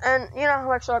cool, and you know how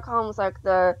like Sherlock Holmes, like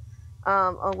the,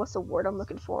 what's the word I'm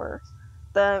looking for?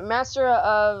 The master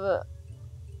of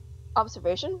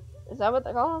observation? Is that what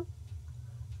they call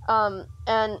him?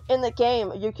 And in the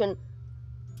game, you can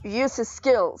use his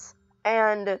skills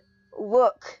and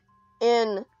look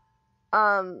in,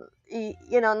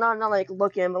 you know, not like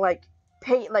look in, but like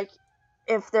pay, like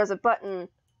if there's a button,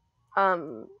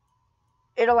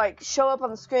 it'll like show up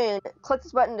on the screen. Click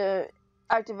this button to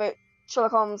activate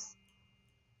Sherlock Holmes'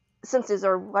 senses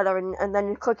or whatever, and then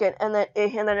you click it, and then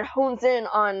it hones in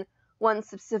on one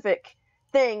specific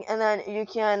thing, and then you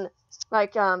can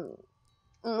like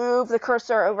move the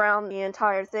cursor around the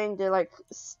entire thing to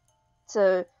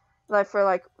for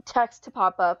like text to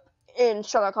pop up in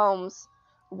Sherlock Holmes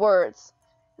words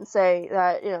and say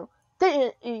that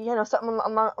something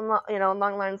along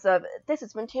the lines of this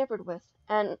has been tampered with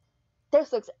and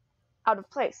this looks out of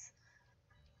place,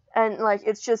 and like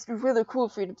it's just really cool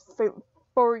for you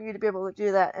to be able to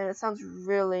do that, and it sounds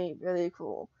really, really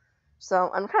cool.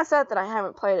 So I'm kind of sad that I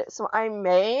haven't played it. So I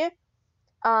may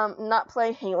not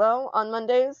play Halo on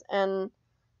Mondays and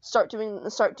start doing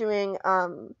this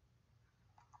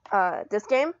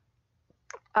game.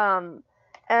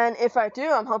 And if I do,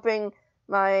 I'm hoping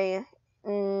my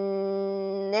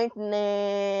Nancy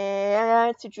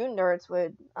June nerds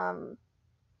would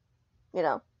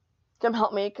come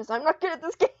help me, because I'm not good at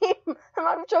this game. I'm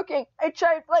not joking. I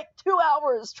tried like 2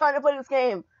 hours trying to play this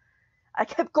game. I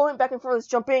kept going back and forth,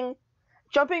 jumping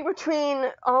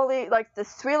between all the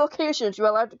 3 locations you're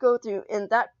allowed to go through in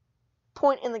that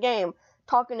point in the game,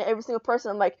 talking to every single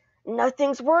person. I'm like,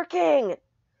 nothing's working.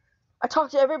 I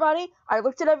talked to everybody. I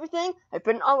looked at everything. I've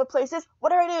been in all the places. What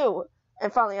do I do?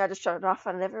 And finally, I just shut it off.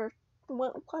 I never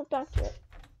went quite back to it.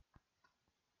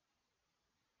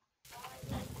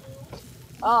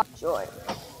 Oh, joy.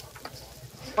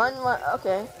 One more.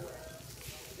 Okay.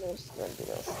 I'm just gonna do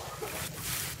this.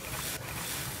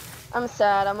 I'm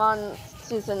sad. I'm on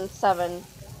season 7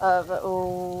 of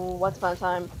Once Upon a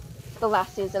Time, the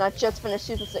last season. I just finished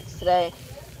season 6 today,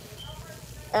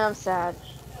 and I'm sad.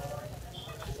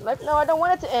 Like, no, I don't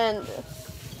want it to end.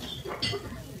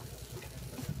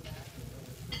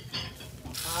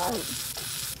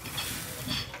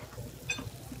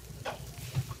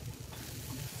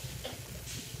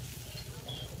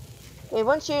 Okay,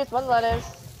 1 cheese, 1 lettuce.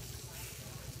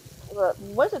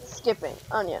 What is it skipping?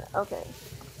 Onion. Okay.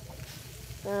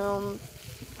 Boom.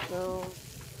 Boom.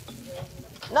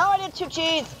 No, I did 2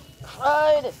 cheese.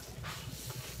 Crud.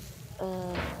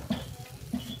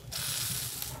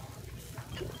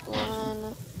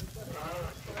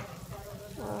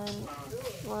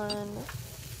 One.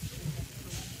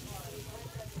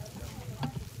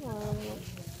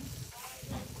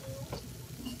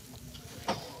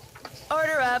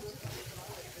 Order up.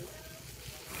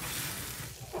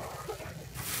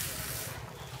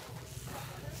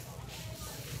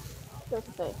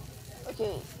 Okay.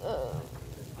 Okay.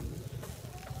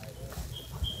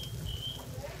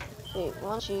 Okay,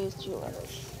 1 cheese, 2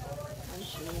 lettuce. 1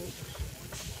 cheese,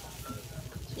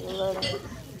 2 lettuce.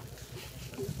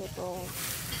 2 pickle.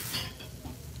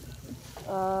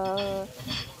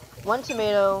 1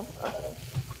 tomato. Okay.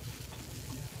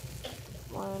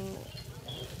 1.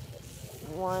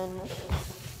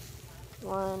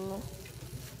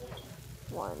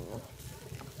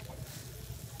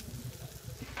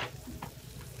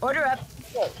 Order up.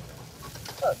 Okay.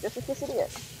 Oh, just a quesadilla.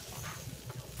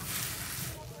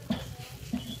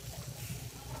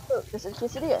 Oh, just a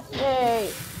quesadilla.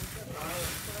 Yay!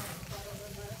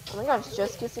 Oh my gosh,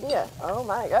 just quesadilla. Oh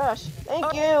my gosh.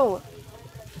 Thank you!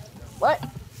 What?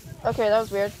 Okay, that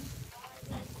was weird.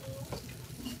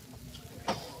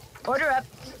 Order up.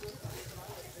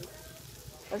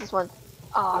 What's this one?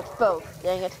 Ah, it's both.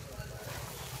 Dang it.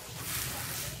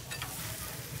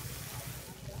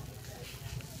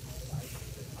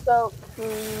 So,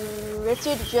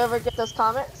 Richie, did you ever get those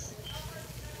comics?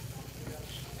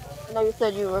 I know you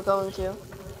said you were going to.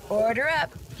 Order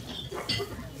up.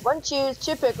 1 cheese,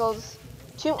 2 pickles,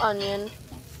 2 onion,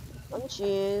 1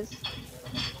 cheese,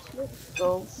 2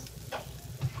 pickles,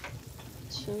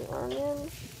 2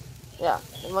 onion, yeah,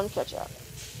 and 1 ketchup.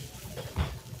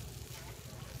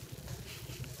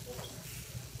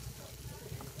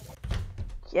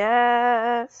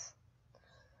 Yes!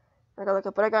 I gotta look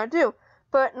up what I gotta do.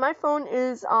 But my phone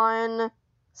is on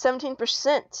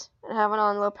 17% and I have it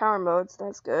on low power mode, so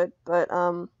that's good. But,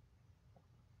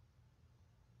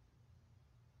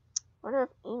 what are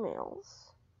emails?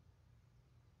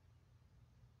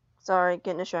 Sorry,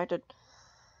 getting distracted.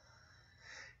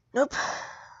 Nope.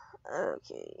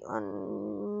 Okay,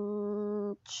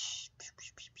 lunch.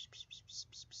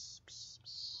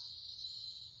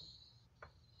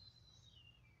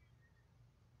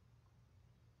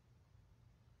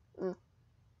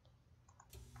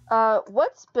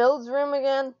 What's Bill's room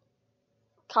again?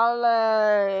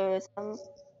 Colors.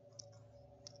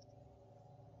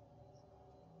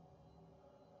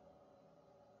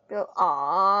 Bill.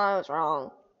 Aw, I was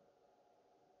wrong.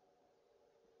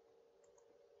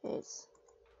 Yes.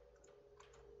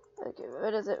 Okay,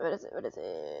 what is it? What is it? What is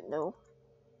it? No.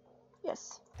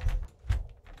 Yes.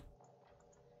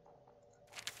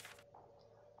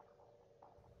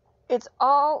 It's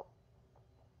all.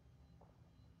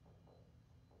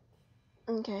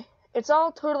 Okay. It's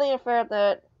all totally unfair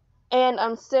that. And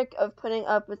I'm sick of putting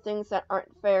up with things that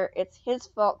aren't fair. It's his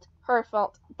fault, her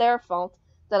fault, their fault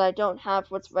that I don't have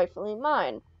what's rightfully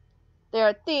mine. They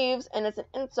are thieves, and it's an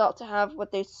insult to have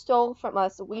what they stole from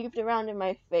us weaved around in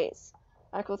my face.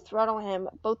 I could throttle him,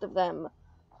 both of them,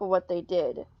 for what they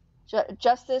did.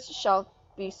 Justice shall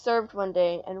be served one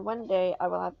day, and one day I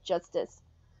will have justice.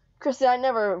 Chrissy, I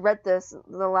never read this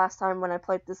the last time when I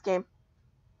played this game.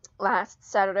 Last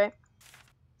Saturday.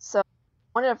 So, I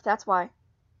wonder if that's why.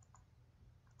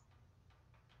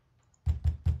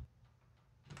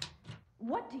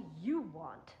 What do you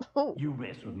want? You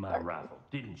messed with my rifle,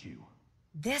 didn't you?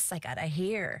 This I gotta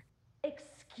hear.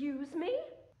 Excuse me?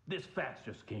 This fax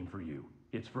just came for you.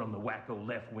 It's from the wacko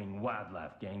left-wing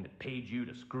wildlife gang that paid you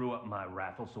to screw up my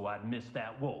rifle so I'd miss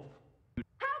that wolf.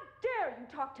 How dare you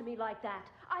talk to me like that.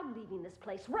 I'm leaving this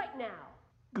place right now.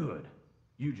 Good.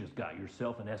 You just got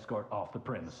yourself an escort off the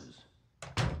premises.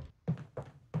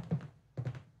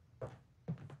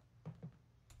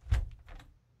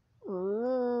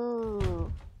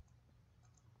 Ooh.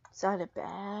 Sounded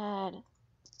bad.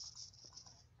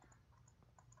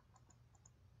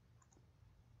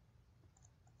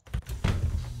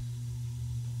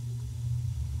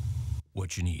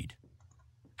 What you need?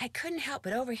 I couldn't help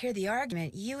but overhear the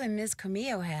argument you and Ms.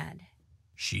 Camillo had.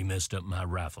 She messed up my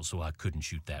rifle so I couldn't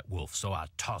shoot that wolf, so I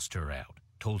tossed her out.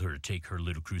 Told her to take her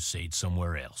little crusade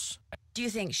somewhere else. Do you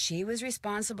think she was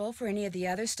responsible for any of the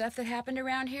other stuff that happened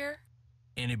around here?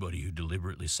 Anybody who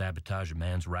deliberately sabotages a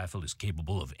man's rifle is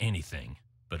capable of anything.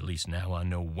 But at least now I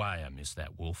know why I missed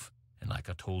that wolf. And like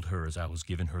I told her as I was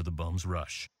giving her the bum's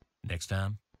rush, next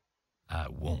time, I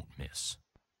won't miss.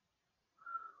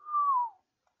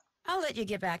 I'll let you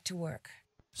get back to work.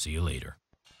 See you later.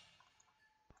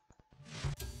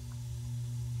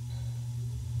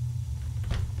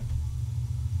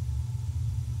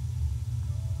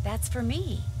 That's for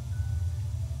me.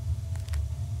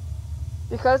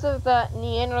 Because of that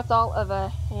Neanderthal of a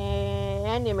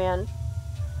handyman,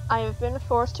 I have been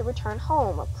forced to return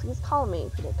home. Please call me.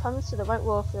 When it comes to the White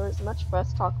Wolf, there is much for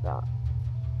us to talk about.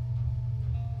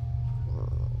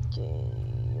 Okay.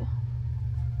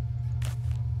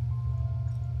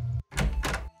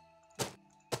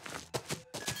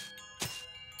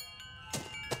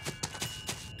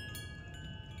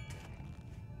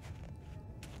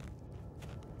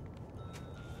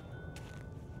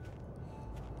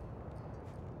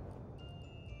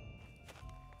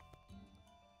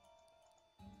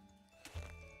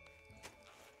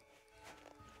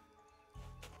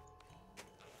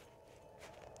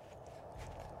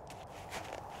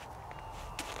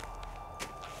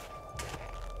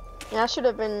 Yeah, I should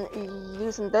have been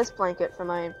using this blanket for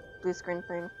my blue screen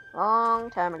thing long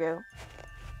time ago.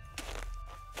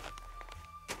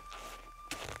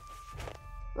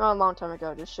 Well, a long time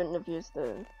ago, just shouldn't have used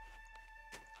the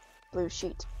blue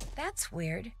sheet. That's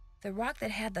weird. The rock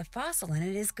that had the fossil in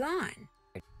it is gone.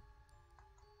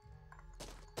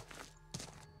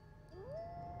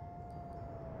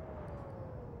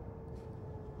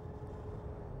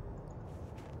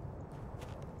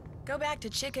 Go back to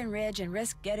Chicken Ridge and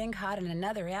risk getting caught in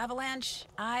another avalanche?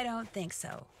 I don't think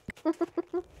so. I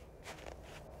feel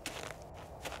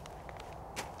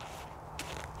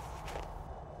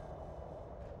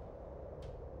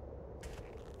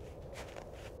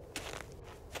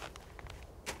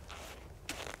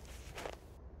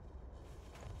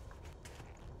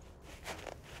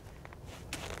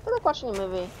like watching a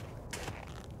movie.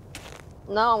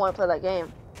 Now I want to play that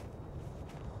game.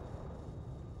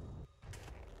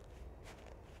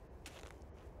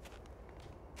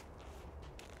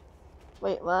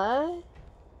 Wait, what?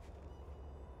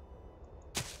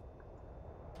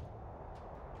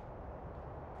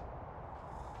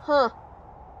 Huh.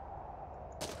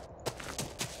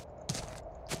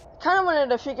 Kind of wanted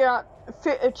to figure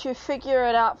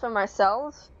it out for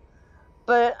myself,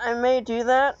 but I may do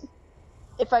that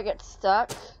if I get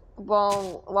stuck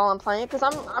while I'm playing it, because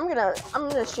I'm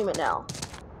gonna stream it now.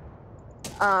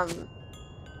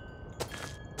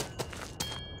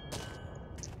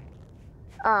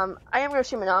 I am gonna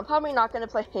stream it now. I'm probably not gonna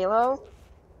play Halo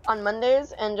on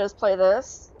Mondays and just play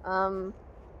this. Hope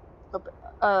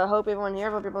everyone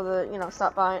here will be able to,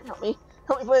 stop by and help me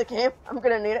play the game. I'm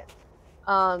gonna need it.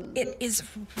 It is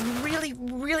really,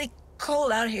 really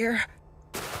cold out here.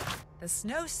 The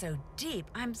snow's so deep,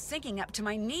 I'm sinking up to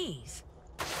my knees.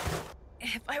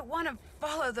 If I want to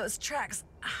follow those tracks,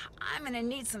 I'm gonna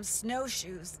need some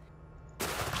snowshoes.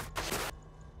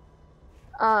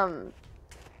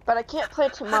 But I can't play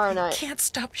tomorrow night. I can't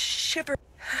stop shivering.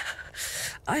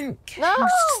 I'm getting No!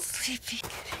 sleepy,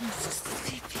 getting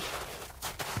sleepy.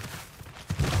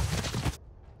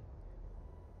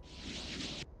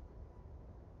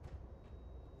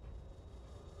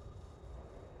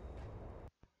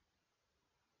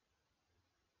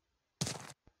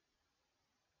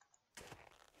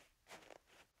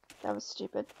 That was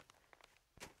stupid.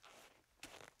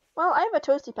 Well, I have a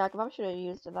toasty pack. I probably should have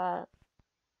used that.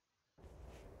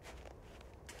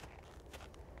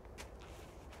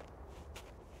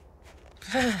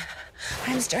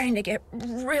 I'm starting to get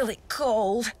really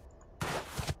cold.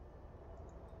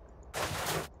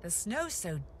 The snow's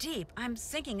so deep, I'm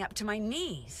sinking up to my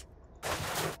knees.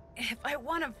 If I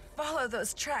want to follow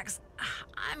those tracks,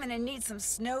 I'm gonna need some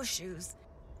snowshoes.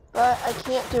 But I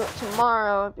can't do it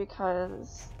tomorrow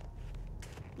because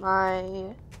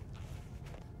my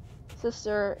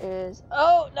sister is...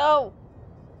 Oh, no!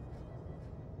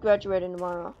 Graduating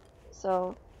tomorrow.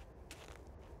 So,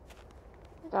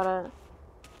 I'm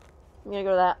gonna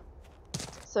go to that.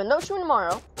 So no shooting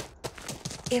tomorrow.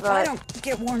 If I don't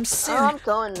get warm soon. Oh, I'm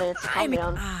going, Nate. Calm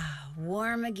down.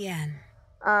 Warm again.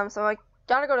 So I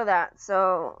gotta go to that.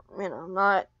 So, you know, I'm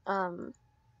not,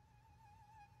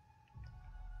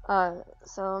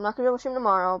 so I'm not gonna be able to stream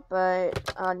tomorrow,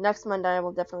 but, next Monday I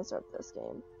will definitely start this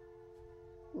game.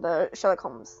 The Sherlock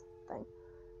Holmes thing.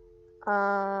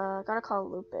 Gotta call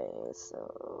Lupe,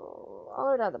 so I'll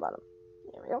load at the bottom.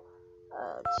 There we go.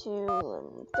 2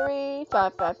 and 3,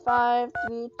 5, 5, 5,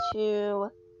 3,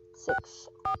 2, 6,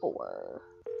 4.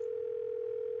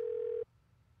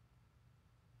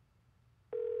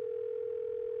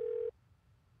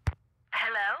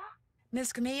 Hello?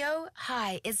 Miss Camillo?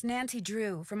 Hi, it's Nancy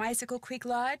Drew from Icicle Creek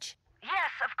Lodge.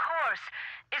 Yes, of course.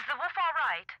 Is the wolf all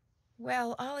right?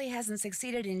 Well, Ollie hasn't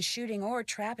succeeded in shooting or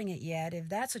trapping it yet, if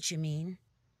that's what you mean.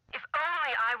 If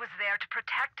only I was there to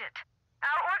protect it.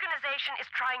 Our organization is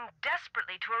trying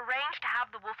desperately to arrange to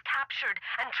have the wolf captured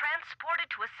and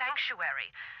transported to a sanctuary.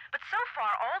 But so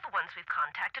far, all the ones we've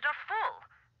contacted are full.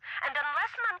 And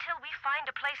unless and until we find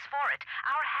a place for it,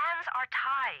 our hands are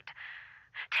tied.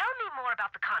 Tell me more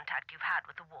about the contact you've had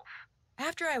with the wolf.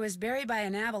 After I was buried by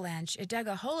an avalanche, it dug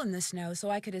a hole in the snow so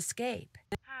I could escape.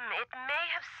 It may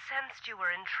have sensed you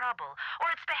were in trouble, or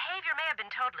its behavior may have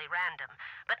been totally random.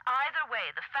 But either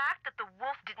way, the fact that the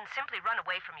wolf didn't simply run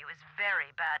away from you is very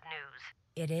bad news.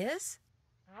 It is?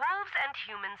 Wolves and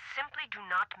humans simply do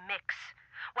not mix.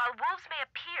 While wolves may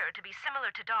appear to be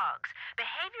similar to dogs,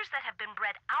 behaviors that have been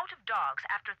bred out of dogs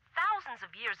after thousands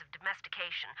of years of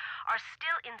domestication are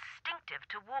still instinctive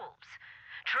to wolves.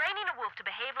 Training a wolf to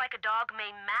behave like a dog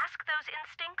may mask those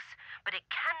instincts, but it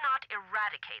cannot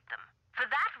eradicate them. For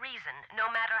that reason, no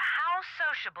matter how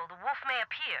sociable the wolf may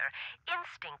appear,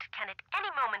 instinct can at any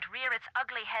moment rear its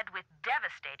ugly head with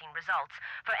devastating results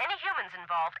for any humans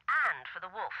involved and for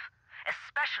the wolf.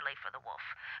 Especially for the wolf,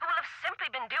 who will have simply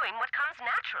been doing what comes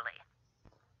naturally.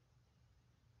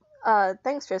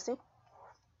 Thanks, Tracy.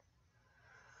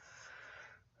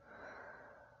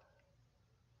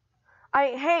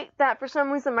 I hate that for some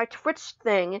reason my Twitch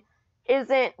thing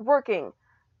isn't working.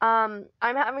 I'm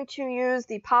having to use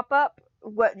the pop-up,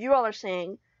 what you all are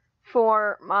saying,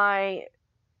 for my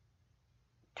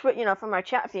for my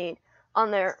chat feed on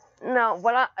there. Now,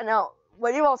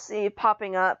 what you all see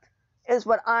popping up is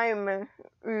what I'm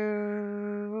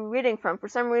reading from. For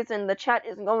some reason, the chat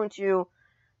isn't going to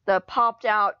the popped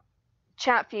out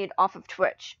chat feed off of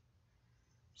Twitch.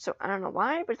 So I don't know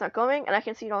why, but it's not going, and I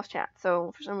can see y'all's chat.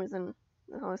 So for some reason,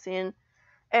 that's all I'm seeing.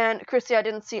 And Christy, I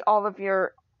didn't see all of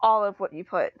what you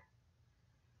put,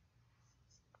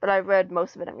 but I read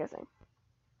most of it, I'm guessing.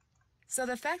 So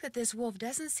the fact that this wolf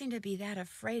doesn't seem to be that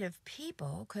afraid of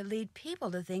people could lead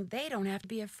people to think they don't have to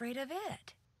be afraid of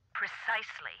it.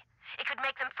 Precisely. It could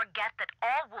make them forget that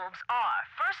all wolves are,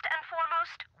 first and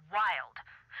foremost, wild.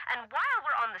 And while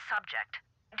we're on the subject,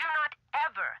 do not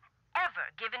ever,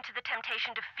 ever give in to the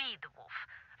temptation to feed the wolf.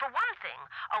 For one thing,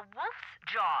 a wolf's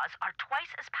jaws are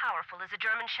twice as powerful as a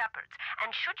German shepherd's,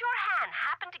 and should your hand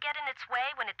happen to get in its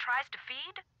way when it tries to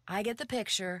feed... I get the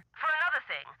picture. For another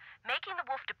thing, making the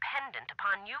wolf dependent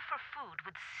upon you for food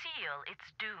would seal its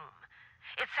doom.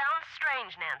 It sounds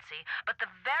strange, Nancy, but the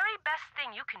very best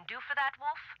thing you can do for that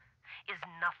wolf is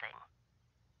nothing.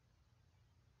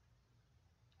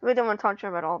 We don't want to talk to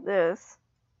her about all this.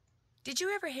 Did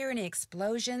you ever hear any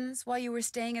explosions while you were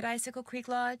staying at Icicle Creek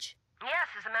Lodge?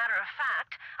 Yes, as a matter of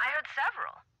fact, I heard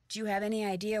several. Do you have any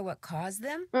idea what caused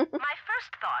them? My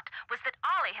first thought was that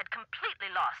Ollie had completely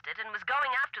lost it and was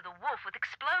going after the wolf with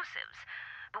explosives.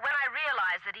 But when I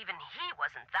realized that even he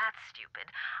wasn't that stupid,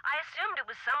 I assumed it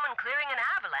was someone clearing an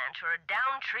avalanche or a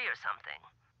downed tree or something.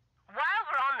 While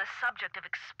we're on the subject of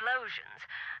explosions,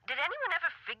 did anyone ever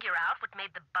figure out what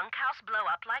made the bunkhouse blow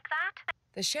up like that?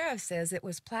 The sheriff says it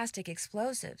was plastic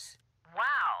explosives.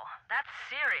 Wow, that's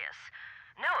serious.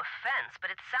 No offense,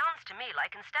 but it sounds to me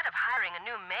like instead of hiring a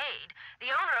new maid,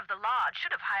 the owner of the lodge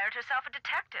should have hired herself a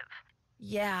detective.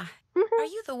 Yeah. Are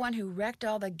you the one who wrecked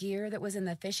all the gear that was in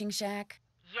the fishing shack?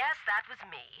 Yes, that was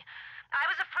me. I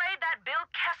was afraid that Bill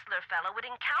Kessler fellow would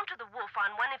encounter the wolf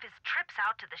on one of his trips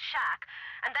out to the shack,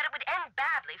 and that it would end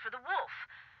badly for the wolf.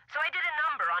 So I did a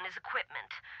number on his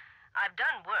equipment. I've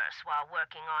done worse while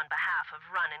working on behalf of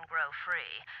Run and Grow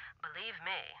Free. Believe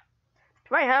me.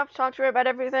 Do I have to talk to her about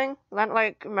everything? Not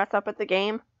like mess up at the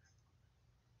game?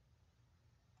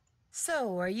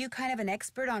 So, are you kind of an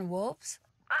expert on wolves?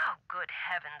 Oh, good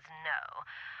heavens, no.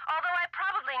 Although I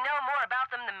probably know more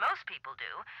about them than most people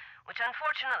do, which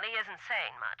unfortunately isn't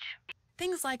saying much.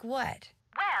 Things like what?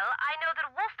 Well, I know that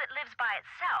a wolf that lives by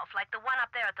itself, like the one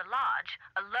up there at the lodge,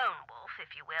 a lone wolf,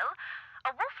 if you will,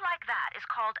 A wolf like that is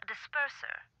called a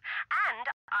disperser. And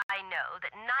I know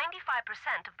that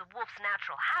 95% of the wolf's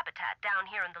natural habitat down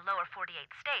here in the lower 48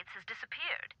 states has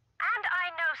disappeared. And I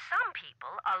know some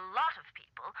people, a lot of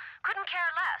people, couldn't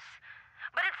care less.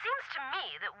 But it seems to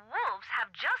me that wolves have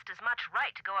just as much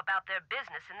right to go about their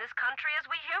business in this country as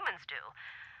we humans do.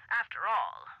 After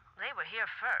all, they were here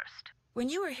first. When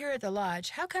you were here at the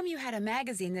lodge, how come you had a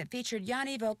magazine that featured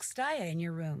Yanni Volkstaya in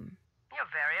your room? You're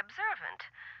very observant.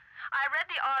 I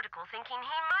read the article thinking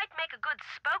he might make a good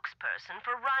spokesperson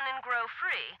for Run and Grow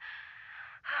Free.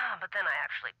 But then I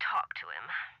actually talked to him.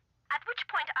 At which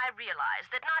point I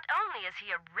realized that not only is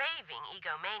he a raving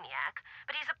egomaniac,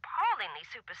 but he's appallingly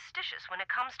superstitious when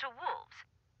it comes to wolves.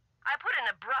 I put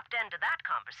an abrupt end to that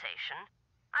conversation.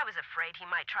 I was afraid he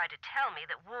might try to tell me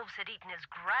that wolves had eaten his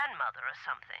grandmother or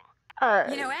something.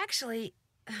 You know, actually,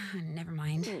 never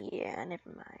mind. Yeah,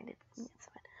 never mind. It's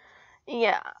fine.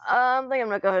 Yeah, I think I'm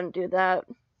gonna go ahead and do that.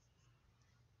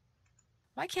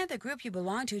 Why can't the group you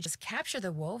belong to just capture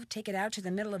the wolf, take it out to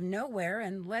the middle of nowhere,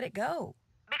 and let it go?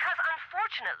 Because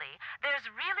unfortunately, there's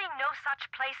really no such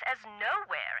place as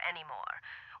nowhere anymore.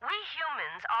 We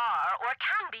humans are, or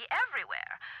can be,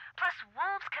 everywhere. Plus,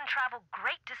 wolves can travel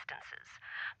great distances.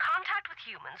 Contact with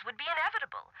humans would be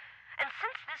inevitable. And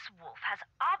since this wolf has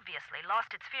obviously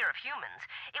lost its fear of humans,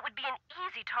 it would be an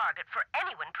easy target for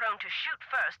anyone prone to shoot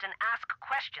first and ask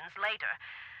questions later.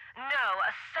 No,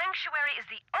 a sanctuary is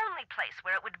the only place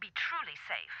where it would be truly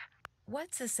safe.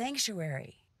 What's a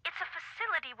sanctuary? It's a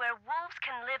facility where wolves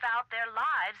can live out their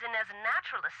lives in as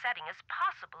natural a setting as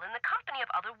possible in the company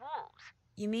of other wolves.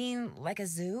 You mean like a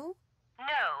zoo?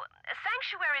 No,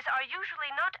 sanctuaries are usually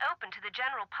not open to the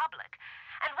general public.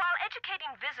 And while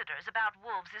educating visitors about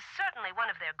wolves is certainly one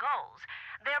of their goals,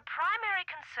 their primary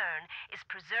concern is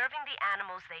preserving the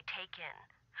animals they take in.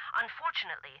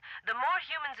 Unfortunately, the more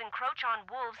humans encroach on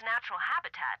wolves' natural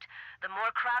habitat, the more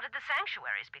crowded the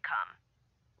sanctuaries become.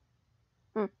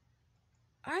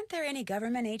 Aren't there any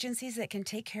government agencies that can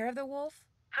take care of the wolf?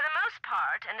 For the most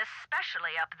part, and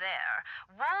especially up there,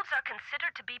 wolves are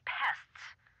considered to be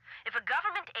pests. If a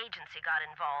government agency got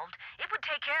involved, it would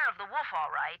take care of the wolf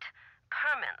all right,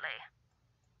 permanently.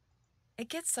 It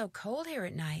gets so cold here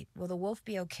at night. Will the wolf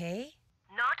be okay?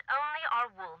 Not only are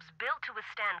wolves built to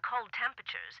withstand cold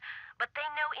temperatures, but they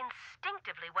know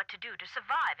instinctively what to do to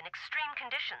survive in extreme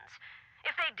conditions.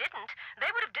 If they didn't, they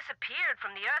would have disappeared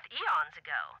from the earth eons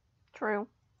ago.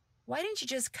 True. Why didn't you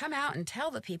just come out and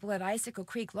tell the people at Icicle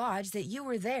Creek Lodge that you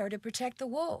were there to protect the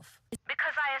wolf?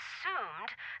 Because I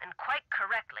assumed, and quite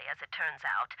correctly as it turns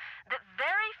out, that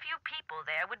very few people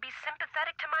there would be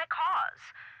sympathetic to my cause.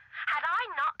 Had I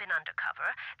not been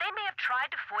undercover, they may have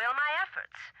tried to foil my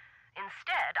efforts.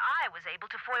 Instead, I was able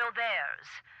to foil theirs.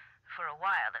 For a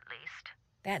while, at least.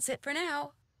 That's it for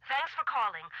now. Thanks for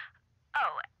calling.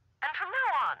 Oh, and from now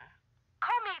on,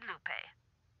 call me Lupe.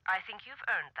 I think you've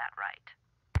earned that right.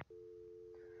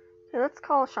 Okay, let's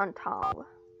call Chantal.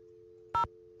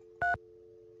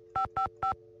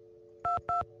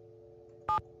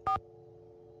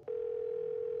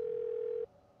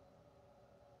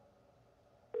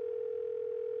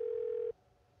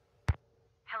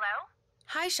 Hello?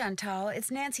 Hi, Chantal.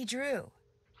 It's Nancy Drew.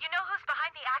 You know who's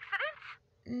behind the accidents?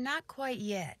 Not quite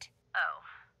yet. Oh.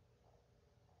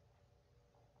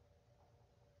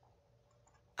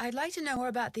 I'd like to know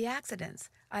more about the accidents.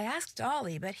 I asked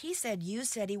Ollie, but he said you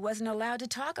said he wasn't allowed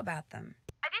to talk about them.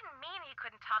 I didn't mean he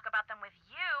couldn't talk about them with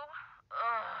you.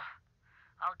 Ugh.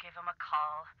 I'll give him a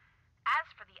call. As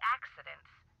for the accidents,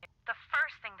 the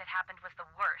first thing that happened was the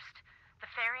worst. The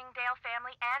Faringdale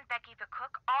family and Becky the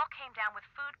cook all came down with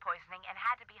food poisoning and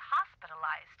had to be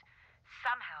hospitalized.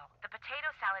 Somehow, the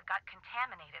potato salad got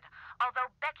contaminated,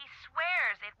 although Becky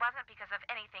swears it wasn't because of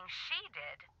anything she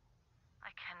did.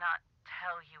 I cannot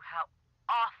tell you how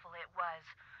awful it was.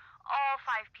 All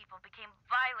 5 people became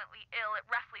violently ill at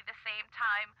roughly the same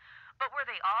time. But were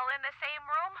they all in the same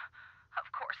room? Of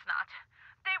course not.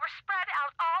 They were spread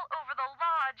out all over the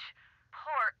lodge.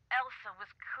 Poor Elsa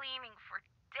was cleaning for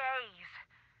days.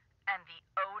 And the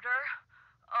odor?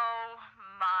 Oh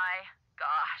my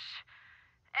gosh.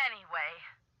 Anyway,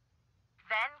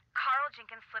 then Carl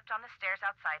Jenkins slipped on the stairs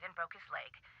outside and broke his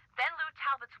leg. Then Lou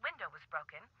Talbot's window was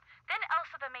broken. Then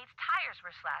Elsa the maid's tires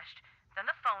were slashed. Then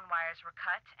the phone wires were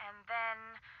cut. And then...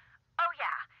 oh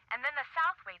yeah, and then the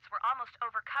Southwaites were almost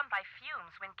overcome by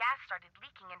fumes when gas started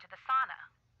leaking into the sauna.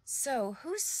 So,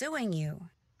 who's suing you?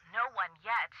 No one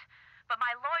yet. But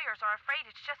my lawyers are afraid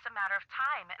it's just a matter of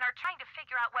time and are trying to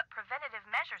figure out what preventative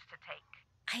measures to take.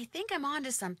 I think I'm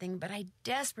onto something, but I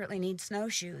desperately need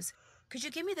snowshoes. Could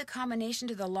you give me the combination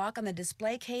to the lock on the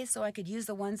display case so I could use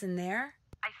the ones in there?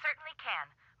 I certainly can.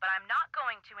 but I'm not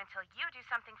going to until you do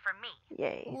something for me.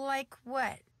 Yay. Like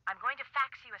what? I'm going to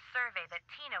fax you a survey that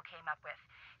Tino came up with.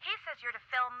 He says you're to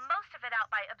fill most of it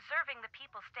out by observing the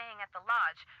people staying at the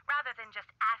lodge, rather than just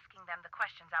asking them the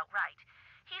questions outright.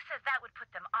 He says that would put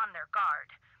them on their guard.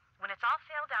 When it's all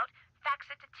filled out, fax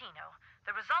it to Tino.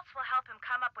 The results will help him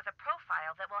come up with a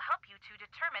profile that will help you to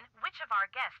determine which of our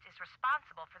guests is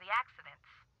responsible for the accidents.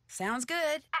 Sounds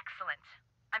good. Excellent.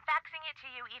 I'm faxing it to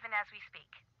you even as we speak.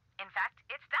 In fact,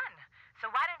 it's done. So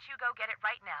why don't you go get it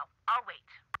right now? I'll wait.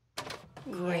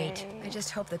 Great. Yay. I just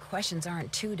hope the questions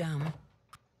aren't too dumb.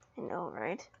 I know,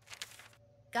 right?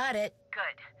 Got it.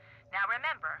 Good. Now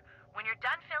remember, when you're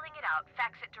done filling it out,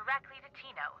 fax it directly to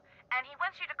Tino. And he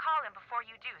wants you to call him before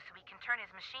you do so he can turn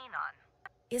his machine on.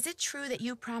 Is it true that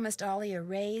you promised Ollie a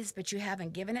raise, but you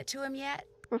haven't given it to him yet?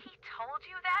 He told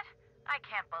you that? I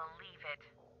can't believe it.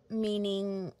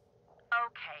 Meaning...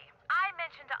 Okay, I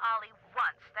mentioned to Ollie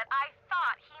once that I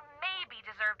thought he maybe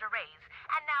deserved a raise,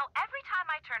 and now every time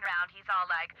I turn around, he's all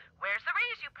like, "Where's the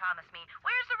raise you promised me?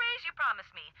 Where's the raise you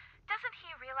promised me?" Doesn't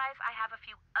he realize I have a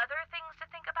few other things to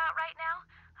think about right now?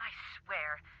 I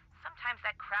swear, sometimes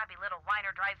that crabby little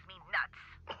whiner drives me nuts.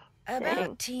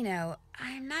 About Tino,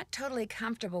 I'm not totally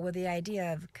comfortable with the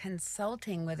idea of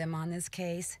consulting with him on this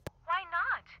case. Why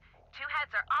not? Two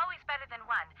heads are always better than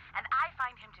one, and I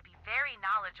find him to be very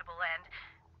knowledgeable and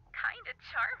kinda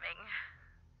charming.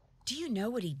 Do you know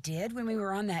what he did when we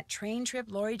were on that train trip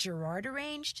Laurie Gerard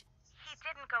arranged? He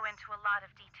didn't go into a lot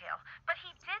of detail, but he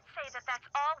did say that that's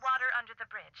all water under the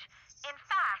bridge. In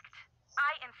fact,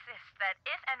 I insist that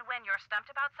if and when you're stumped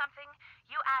about something,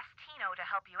 you ask Tino to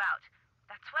help you out.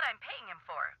 That's what I'm paying him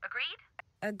for. Agreed?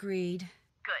 Agreed.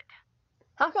 Good.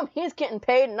 How come he's getting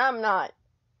paid and I'm not?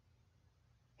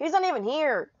 He's not even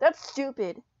here. That's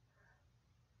stupid.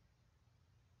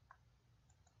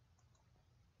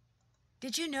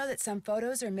 Did you know that some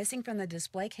photos are missing from the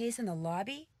display case in the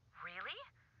lobby? Really?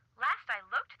 Last I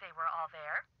looked, they were all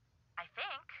there. I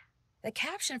think. The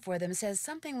caption for them says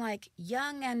something like,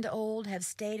 "Young and old have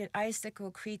stayed at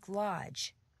Icicle Creek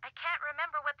Lodge." I can't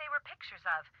remember what they were pictures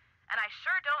of, and I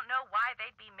sure don't know why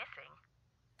they'd be missing.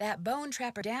 That bone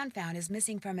Trapper Dan found is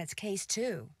missing from its case,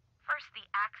 too. First the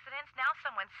accidents, now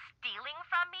someone's stealing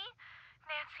from me?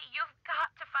 Nancy, you've got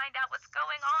to find out what's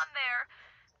going on there.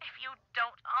 If you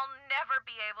don't, I'll never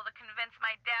be able to convince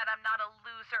my dad I'm not a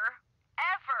loser.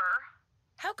 Ever.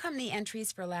 How come the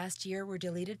entries for last year were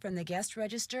deleted from the guest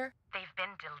register? They've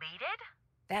been deleted?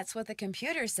 That's what the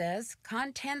computer says.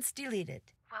 Contents deleted.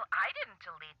 Well, I didn't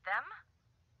delete them.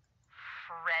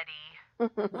 Freddie.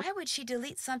 Why would she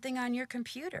delete something on your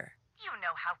computer? You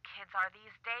know how kids are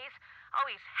these days.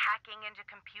 Always hacking into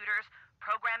computers,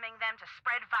 programming them to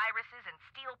spread viruses and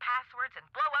steal passwords and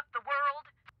blow up the world.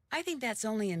 I think that's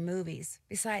only in movies.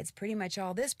 Besides, pretty much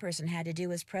all this person had to do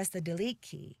was press the delete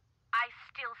key. I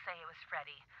still say it was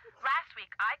Freddie. Last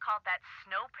week, I called that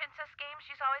Snow Princess game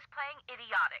she's always playing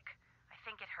idiotic. I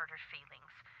think it hurt her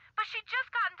feelings. But she'd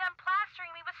just gotten done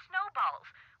plastering me with snowballs.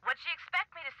 What'd she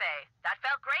expect me to say? That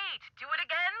felt great. Do it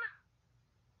again?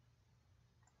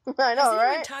 I know, Has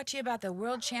anyone right? talked to you about the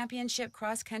World Championship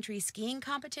cross-country skiing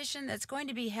competition that's going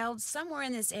to be held somewhere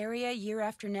in this area year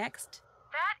after next?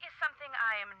 That is something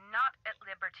I am not at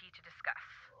liberty to discuss.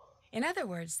 In other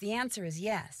words, the answer is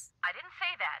yes. I didn't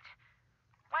say that.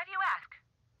 Why do you ask?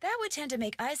 That would tend to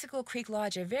make Icicle Creek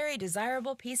Lodge a very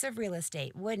desirable piece of real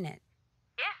estate, wouldn't it?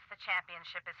 If the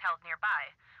championship is held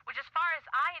nearby, which as far as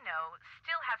I know,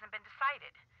 still hasn't been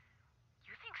decided.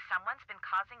 You think someone's been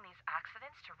causing these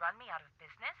accidents to run me out of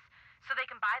business so they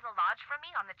can buy the lodge from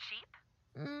me on the cheap?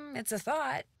 It's a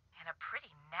thought. And a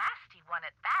pretty nasty one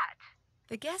at that.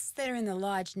 The guests that are in the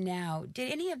lodge now,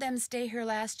 did any of them stay here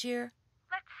last year?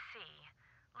 Let's see.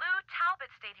 Lou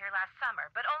Talbot stayed here last summer,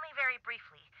 but only very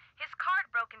briefly. His car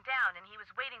had broken down and he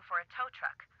was waiting for a tow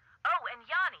truck. Oh, and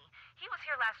Yanni, he was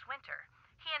here last winter.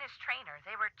 He and his trainer,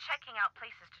 they were checking out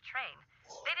places to train.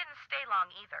 They didn't stay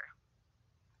long either.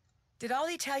 Did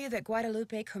Ollie tell you that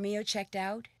Guadalupe Comillo checked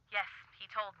out? Yes, he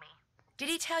told me.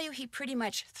 Did he tell you he pretty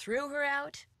much threw her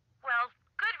out? Well,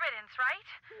 good riddance, right?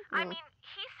 I mean,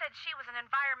 he said she was an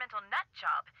environmental nut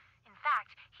job. In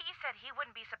fact, he said he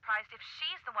wouldn't be surprised if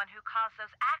she's the one who caused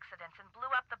those accidents and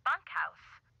blew up the bunkhouse.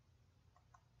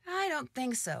 I don't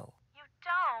think so. You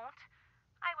don't?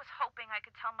 I was hoping I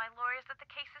could tell my lawyers that the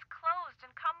case is closed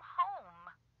and come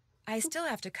home. I still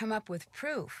have to come up with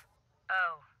proof.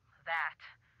 Oh, that.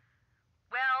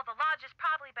 Well, the lodge is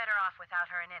probably better off without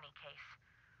her in any case.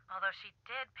 Although she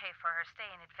did pay for her stay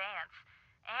in advance.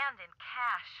 And in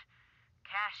cash.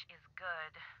 Cash is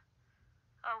good.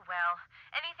 Oh well.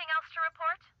 Anything else to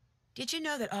report? Did you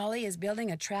know that Ollie is building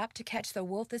a trap to catch the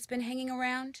wolf that's been hanging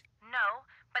around? No,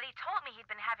 but he told me he'd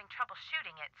been having trouble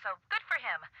shooting it, so good for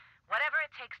him. Whatever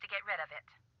it takes to get rid of it.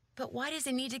 But why does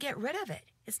he need to get rid of it?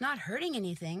 It's not hurting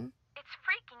anything. It's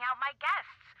freaking out my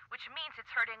guests, which means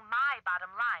it's hurting my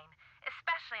bottom line,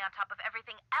 especially on top of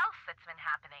everything else that's been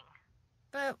happening.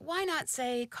 But why not,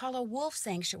 say, call a wolf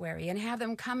sanctuary and have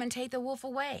them come and take the wolf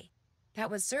away? That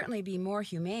would certainly be more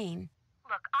humane.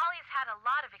 Look, Ollie's had a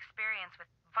lot of experience with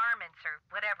varmints or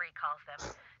whatever he calls them,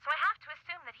 so I have to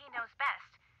assume that he knows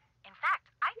best. In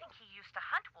fact, I think he used to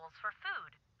hunt wolves for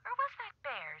food. Or was that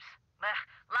bears?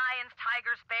 Lions,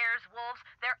 tigers, bears, wolves,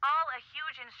 they're all a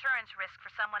huge insurance risk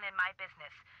for someone in my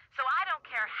business. So I don't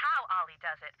care how Ollie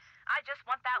does it. I just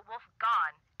want that wolf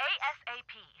gone.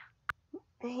 ASAP.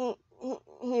 He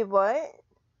what?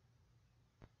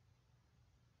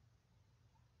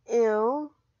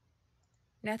 Ew.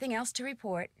 Nothing else to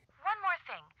report. One more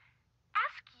thing.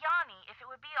 Ask Yanni if it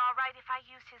would be all right if I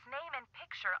used his name and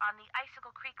picture on the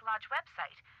Icicle Creek Lodge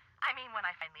website. I mean, when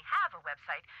I finally have a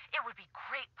website, it would be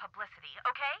great publicity,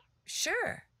 okay?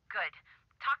 Sure. Good.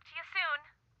 Talk to you soon.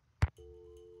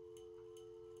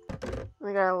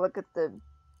 We gotta look at the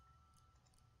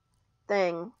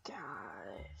thing.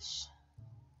 Gosh.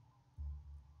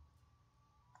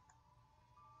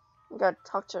 We gotta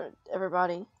talk to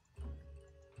everybody.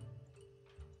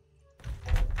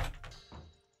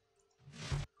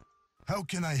 How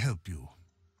can I help you?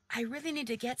 I really need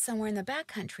to get somewhere in the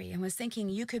backcountry and was thinking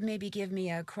you could maybe give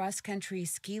me a cross-country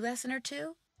ski lesson or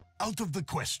two? Out of the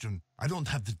question. I don't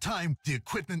have the time, the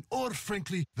equipment, or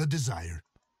frankly, the desire.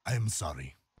 I am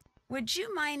sorry. Would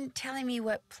you mind telling me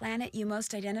what planet you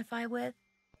most identify with?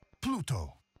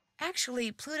 Pluto.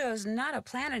 Actually, Pluto's not a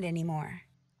planet anymore.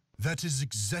 That is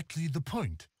exactly the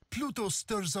point. Pluto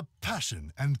stirs up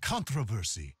passion and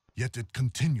controversy, yet it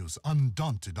continues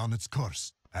undaunted on its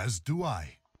course, as do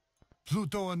I.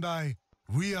 Pluto and I,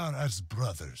 we are as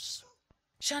brothers.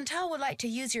 Chantal would like to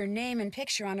use your name and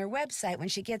picture on her website when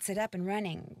she gets it up and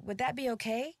running. Would that be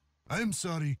okay? I'm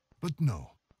sorry, but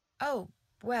no. Oh,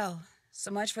 well,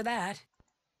 so much for that.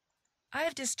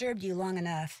 I've disturbed you long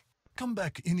enough. Come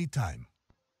back anytime.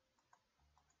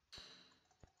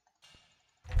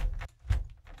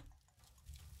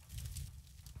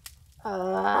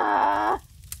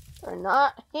 They're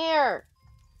not here.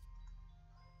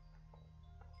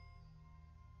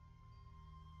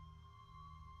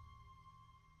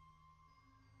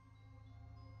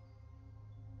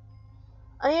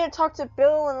 I need to talk to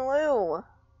Bill and Lou.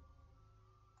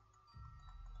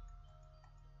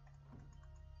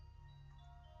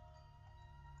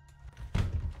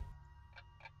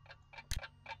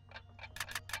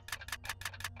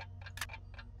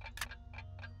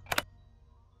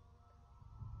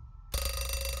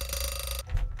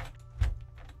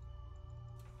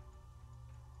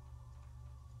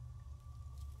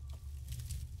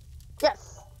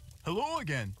 Yes. Hello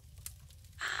again.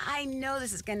 I know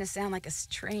this is going to sound like a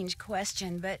strange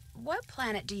question, but what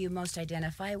planet do you most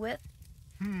identify with?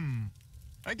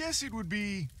 I guess it would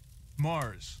be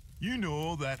Mars. You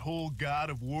know, that whole god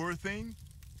of war thing?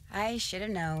 I should have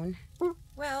known.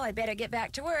 Well, I better get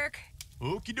back to work.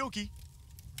 Okie dokie.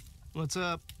 What's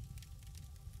up?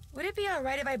 Would it be all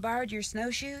right if I borrowed your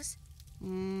snowshoes?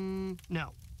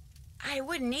 No. I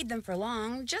wouldn't need them for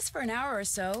long, just for an hour or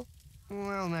so.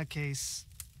 Well, in that case,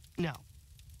 no.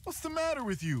 What's the matter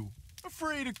with you?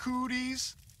 Afraid of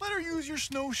cooties? Let her use your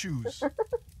snowshoes.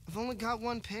 I've only got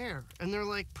one pair, and they're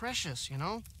like precious, you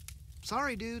know?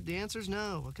 Sorry, dude, the answer's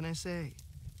no. What can I say?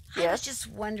 I was just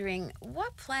wondering,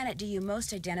 what planet do you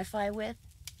most identify with?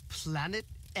 Planet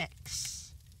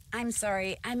X. I'm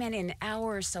sorry, I meant in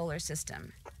our solar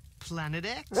system. Planet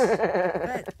X?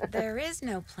 But there is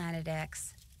no Planet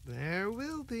X. There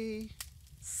will be.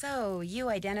 So, you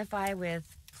identify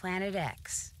with Planet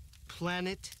X.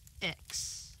 Planet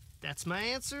X. That's my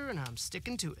answer, and I'm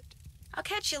sticking to it. I'll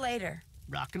catch you later.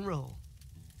 Rock and roll.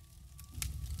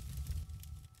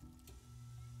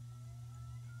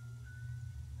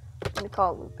 I'm gonna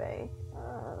call Lupe.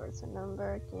 Where's the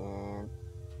number again?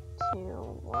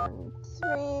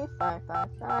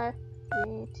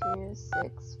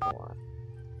 213-555-3264.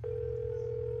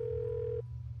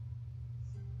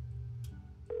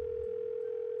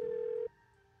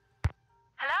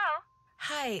 Hello?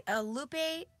 Hi,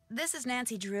 Lupe. This is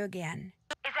Nancy Drew again.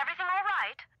 Is everything all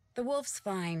right? The wolf's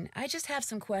fine. I just have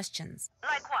some questions.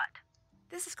 Like what?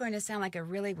 This is going to sound like a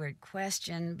really weird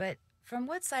question, but from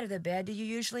what side of the bed do you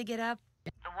usually get up?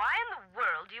 Why in the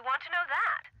world do you want to know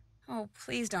that? Oh,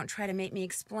 please don't try to make me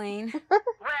explain.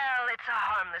 Well, it's a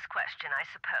harmless question, I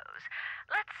suppose.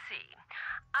 Let's see.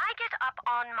 I get up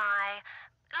on my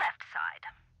left side.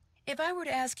 If I were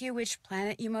to ask you which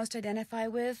planet you most identify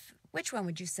with, which one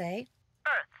would you say?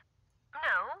 Earth.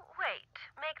 No, wait.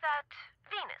 Make that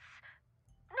Venus.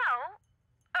 No,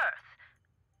 Earth.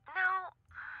 No,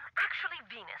 actually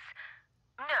Venus.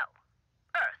 No,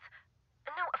 Earth.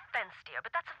 No offense, dear,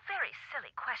 but that's a very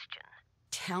silly question.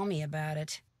 Tell me about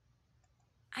it.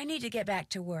 I need to get back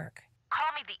to work.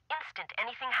 Call me the instant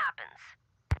anything happens.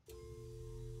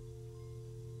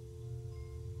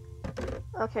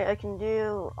 Okay, I can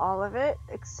do all of it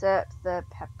except the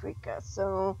paprika.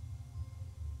 So,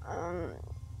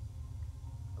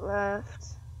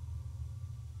 left.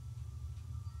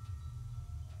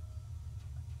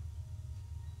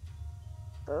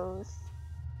 Both.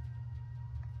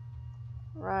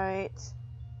 Right.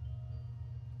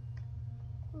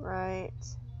 Right.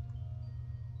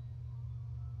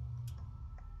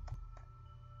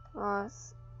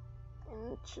 Los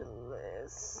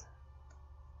Angeles.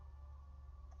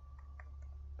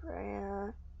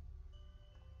 Brea.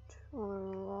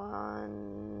 Toronto.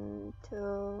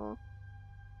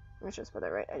 Make sure I spelled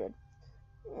that right. I did.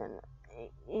 And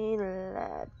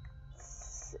Elat.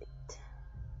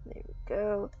 There we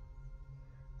go.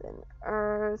 Then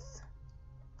Earth.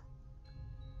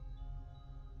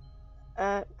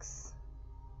 X.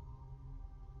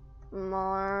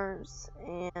 Mars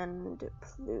and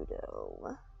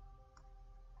Pluto.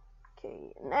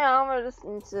 Okay, now I just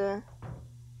need to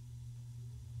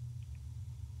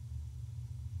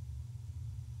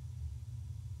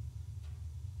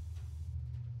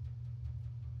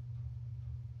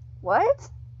what?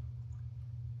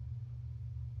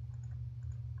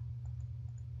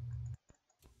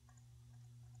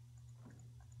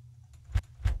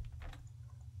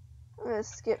 I'm gonna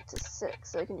skip to 6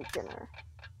 so I can do dinner.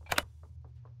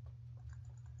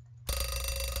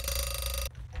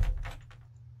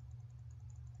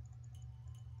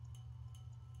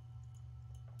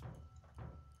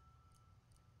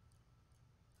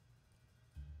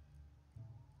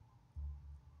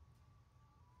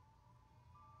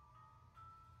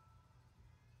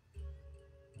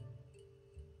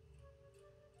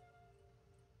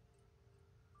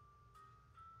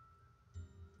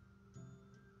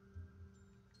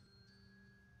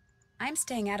 I'm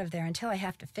staying out of there until I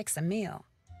have to fix a meal.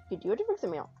 You do have to fix a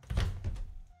meal.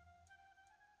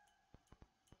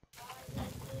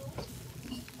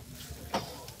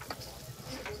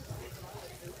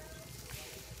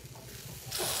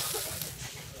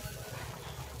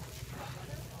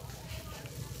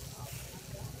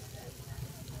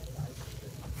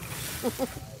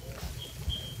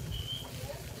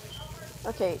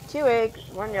 Okay, 2 eggs,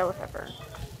 1 yellow pepper.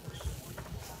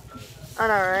 I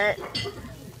know, right?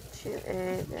 2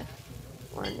 eggs,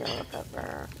 1 yellow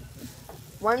pepper,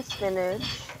 1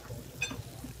 spinach,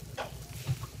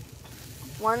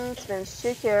 1 spinach,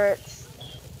 2 carrots,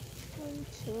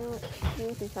 2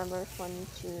 cucumbers, 1,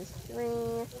 2,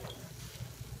 3,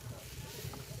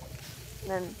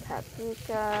 then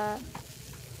paprika.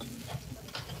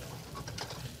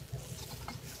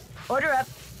 Order up.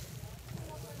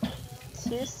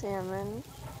 2 salmon.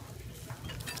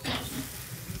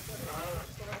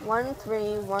 1,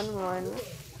 3, 1, 1,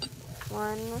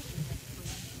 1,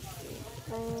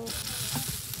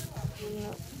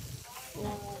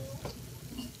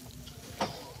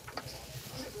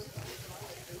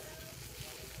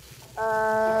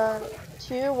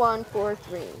 2, 1, 4,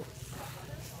 3.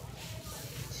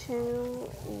 2,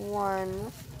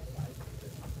 1,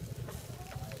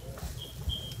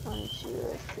 1,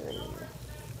 2, 3.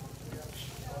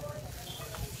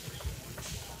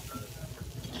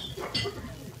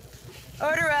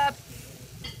 Order up.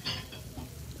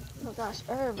 Oh gosh,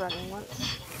 everybody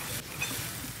wants.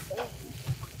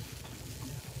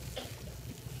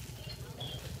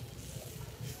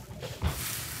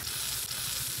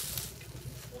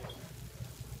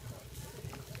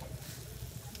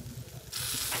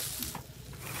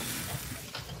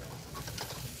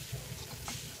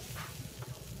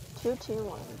 Two, 2,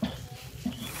 1.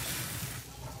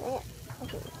 Dang it.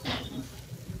 Okay.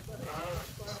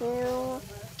 2,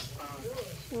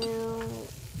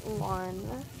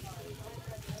 1.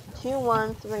 2,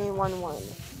 1, 3, 1, 1.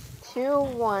 2,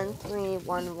 1, 3,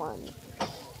 1, 1.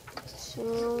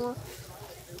 2,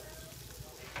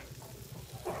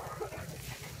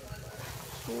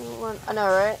 1. I know,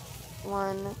 right?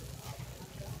 1,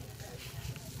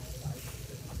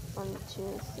 1,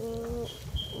 2, 3.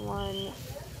 1,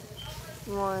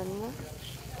 1.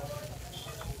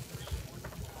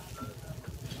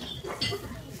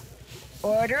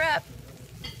 Order up.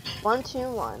 1, 2,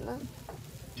 1.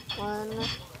 1,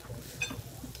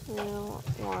 2,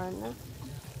 1.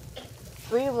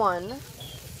 3, 1. 1,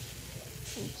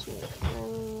 2,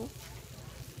 3.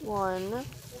 1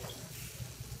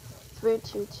 3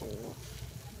 2 2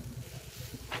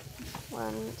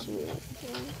 1 2 3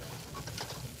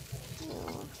 2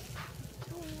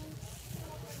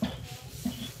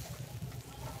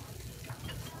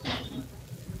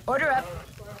 Order up.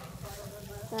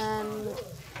 Then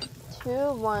 2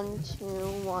 1 2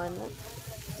 1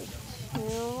 2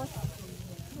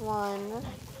 1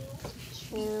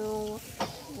 2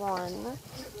 1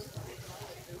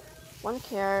 1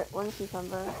 carrot, 1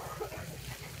 cucumber,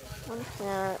 1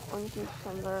 carrot, 1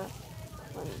 cucumber,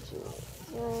 1 2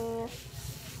 3.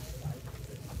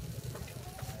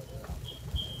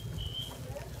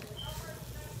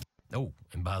 Oh,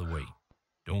 and by the way,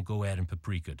 don't go adding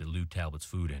paprika to Lou Talbot's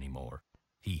food anymore.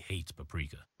 He hates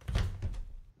paprika.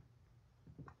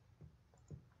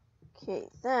 Okay,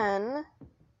 then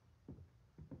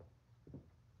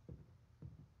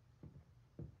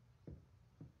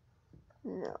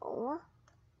no.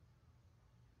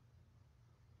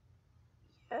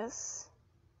 Yes.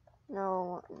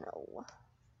 No, no.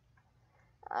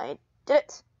 I did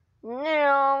it.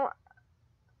 No.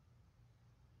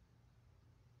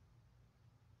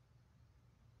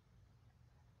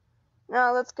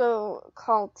 Now let's go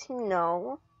call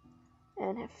Tino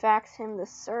and fax him the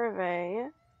survey.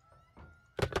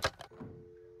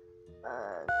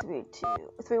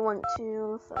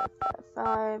 312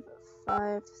 555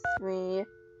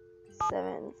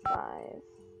 5375.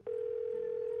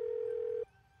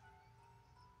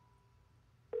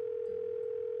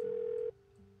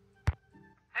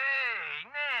 Hey,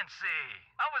 Nancy!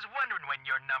 I was wondering when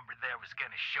your number there was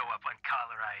gonna show up on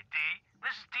caller ID.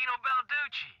 This is Tino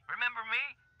Balducci. Remember me?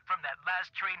 From that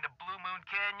last train to Blue Moon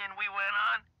Canyon we went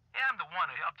on? Yeah, I'm the one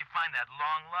who helped you find that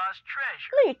long-lost treasure.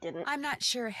 No, you didn't. I'm not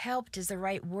sure helped is the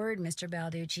right word, Mr.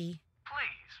 Balducci.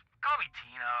 Please, call me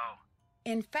Tino.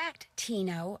 In fact,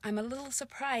 Tino, I'm a little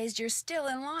surprised you're still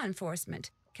in law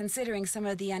enforcement, considering some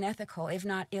of the unethical, if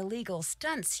not illegal,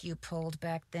 stunts you pulled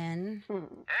back then.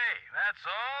 Hey, that's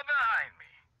all behind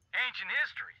me. Ancient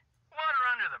history. Water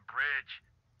under the bridge.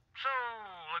 So,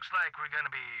 looks like we're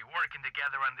gonna be working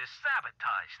together on this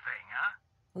sabotage thing, huh?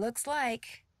 Looks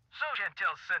like. So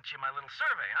Chantel sent you my little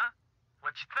survey, huh?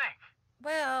 What you think?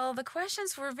 Well, the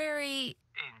questions were very...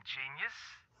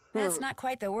 Ingenious? That's not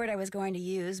quite the word I was going to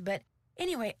use, but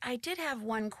anyway, I did have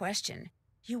one question.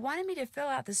 You wanted me to fill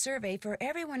out the survey for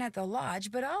everyone at the lodge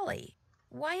but Ollie.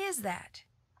 Why is that?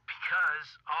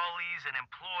 Because Ollie's an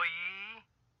employee?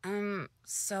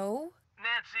 So?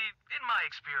 Nancy, in my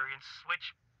experience,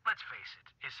 which, let's face it,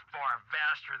 is far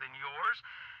vaster than yours,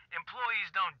 employees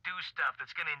don't do stuff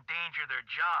that's gonna endanger their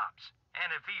jobs.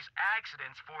 And if these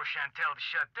accidents force Chantel to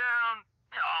shut down,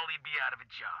 Ollie'd be out of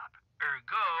a job.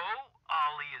 Ergo,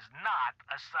 Ollie is not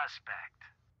a suspect.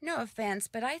 No offense,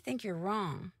 but I think you're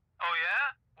wrong. Oh,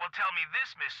 yeah? Well, tell me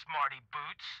this, Miss Smarty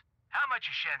Boots. How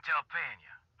much is Chantel paying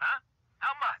you? Huh?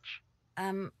 How much?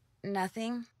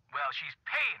 Nothing. Well, she's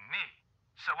paying me.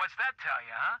 So what's that tell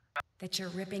you, huh? That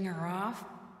you're ripping her off?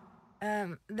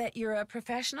 That you're a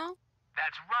professional?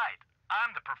 That's right.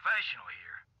 I'm the professional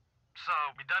here. So,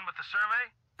 we done with the survey?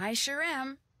 I sure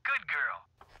am. Good girl.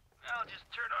 I'll just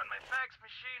turn on my fax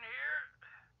machine here.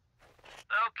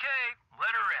 Okay,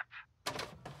 let her rip.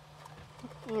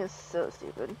 He is so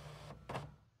stupid.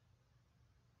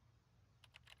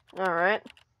 Alright.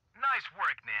 Nice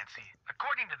work, Nancy.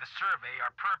 According to the survey,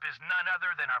 our perp is none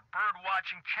other than our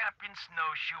bird-watching champion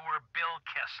snowshoer, Bill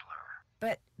Kessler.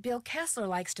 But Bill Kessler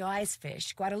likes to ice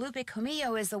fish. Guadalupe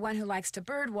Comillo is the one who likes to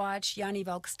birdwatch. Yanni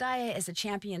Volkstaya is a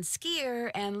champion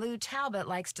skier, and Lou Talbot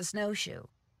likes to snowshoe.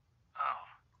 Oh.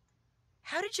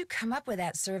 How did you come up with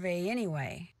that survey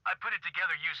anyway? I put it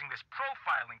together using this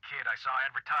profiling kit I saw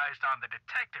advertised on the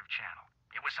Detective Channel.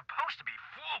 It was supposed to be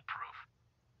foolproof.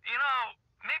 You know,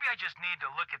 maybe I just need to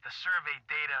look at the survey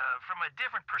data from a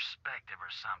different perspective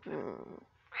or something.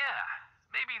 Yeah,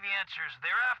 maybe the answer's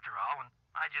there after all, and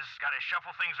I just gotta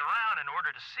shuffle things around in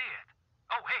order to see it.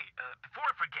 Oh, hey, before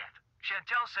I forget,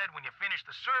 Chantel said when you finished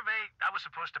the survey, I was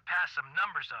supposed to pass some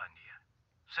numbers on to you.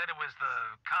 Said it was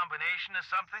the combination of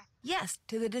something? Yes,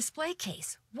 to the display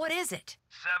case. What is it?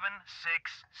 7669.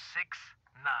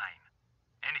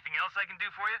 Anything else I can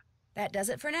do for you? That does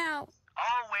it for now.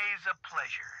 Always a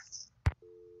pleasure.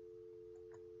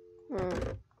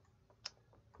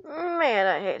 Man,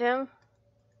 I hate him.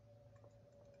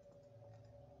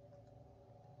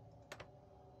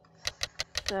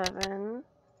 Seven,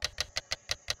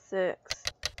 6,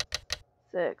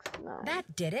 6, 9.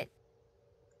 That did it.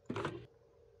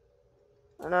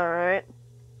 Alright.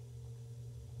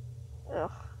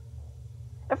 Ugh.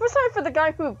 I feel sorry for the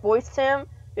guy who voiced him,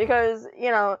 because, you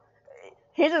know,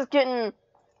 he's just getting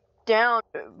down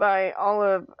by all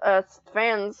of us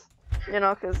fans, you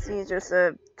know, because he's just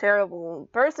a terrible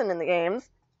person in the games.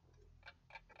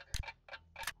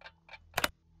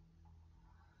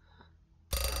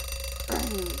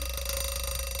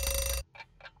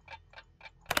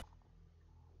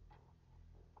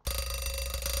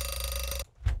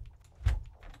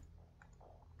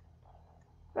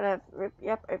 But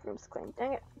I've Room's claim.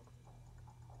 Dang it.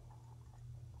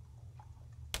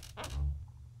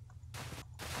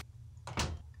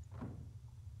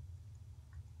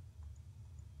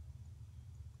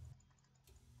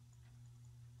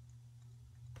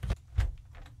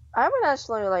 I would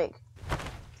actually, like,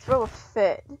 throw a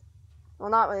fit. Well,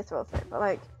 not really throw a fit, but,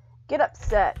 like, get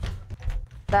upset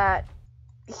that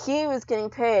he was getting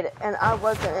paid and I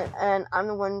wasn't, and I'm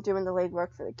the one doing the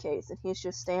legwork for the case, and he's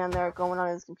just standing there going on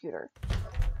his computer,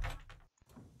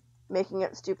 making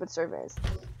up stupid surveys.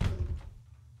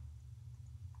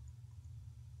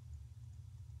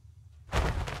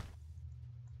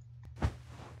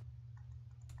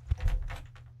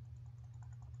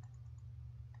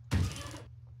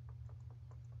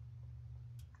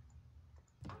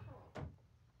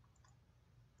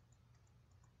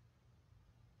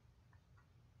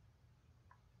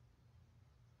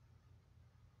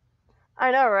 I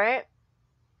know, right?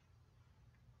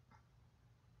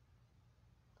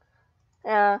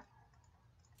 Yeah.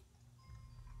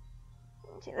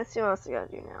 Okay, let's see what else we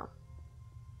gotta do now.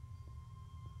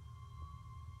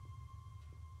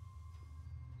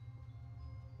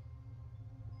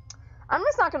 I'm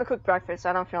just not gonna cook breakfast,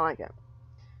 I don't feel like it.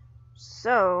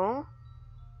 So,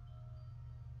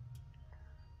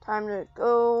 time to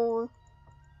go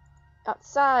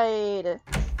outside.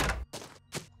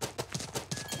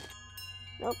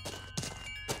 Nope.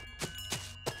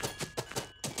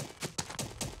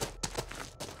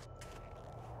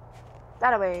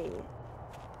 That away.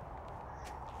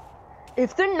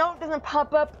 If the note doesn't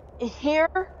pop up here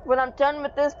when I'm done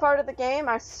with this part of the game,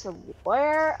 I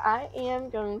swear I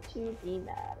am going to be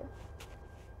mad.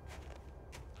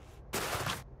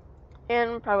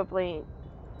 And probably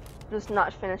just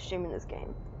not finish streaming this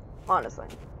game, honestly.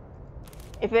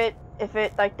 If it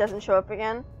like doesn't show up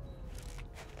again.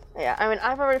 Yeah, I mean,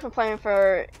 I've already been playing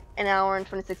for an hour and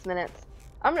 26 minutes.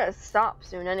 I'm gonna stop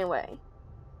soon anyway.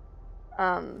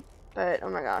 But oh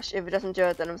my gosh, if it doesn't do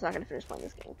it, then I'm just not gonna finish playing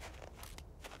this game.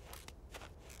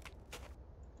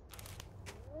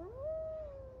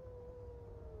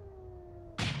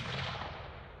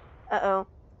 Uh-oh.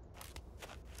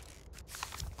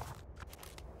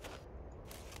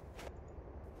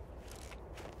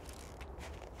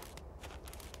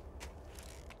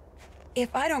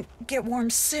 If I don't get warm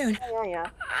soon,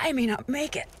 I may not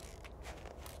make it.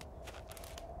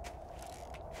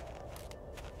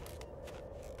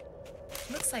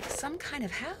 Looks like some kind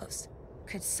of house.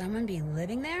 Could someone be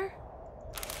living there?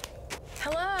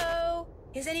 Hello?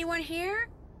 Is anyone here?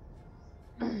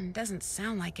 Doesn't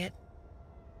sound like it.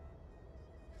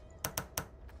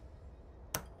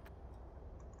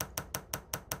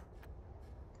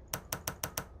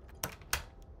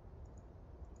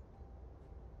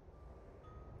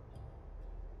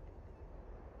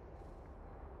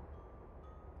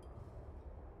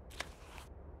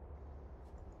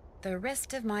 The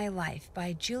Rest of My Life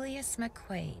by Julius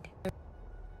McQuaid.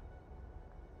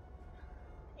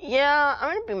 Yeah,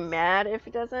 I'm gonna be mad if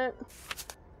it doesn't.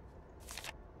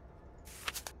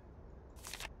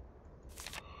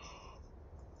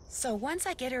 So once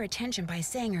I get her attention by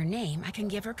saying her name, I can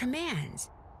give her commands.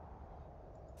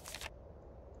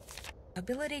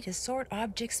 Ability to sort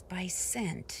objects by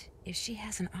scent. If she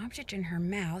has an object in her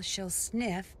mouth, she'll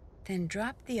sniff, then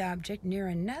drop the object near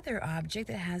another object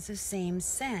that has the same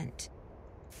scent.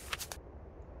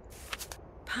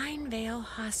 Pinevale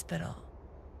Hospital.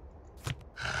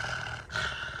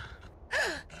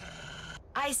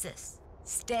 Isis,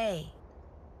 stay.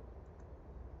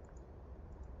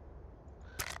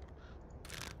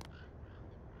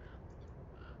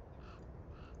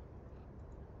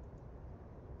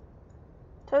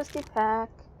 Toasty pack.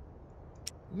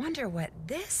 Wonder what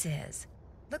this is.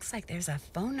 Looks like there's a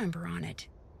phone number on it.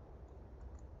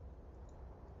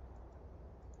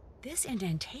 This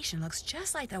indentation looks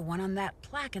just like the one on that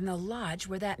plaque in the lodge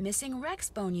where that missing Rex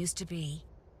bone used to be.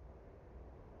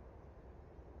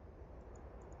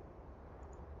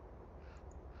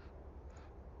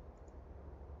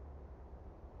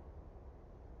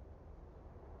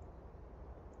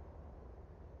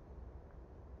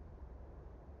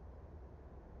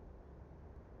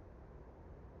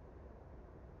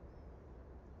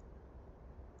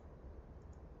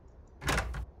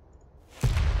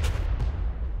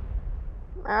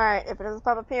 Alright, if it doesn't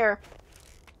pop up here.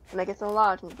 make it to the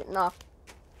lodge and getting off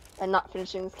and not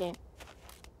finishing this game.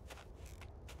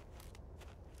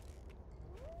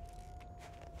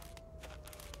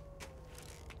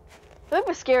 It would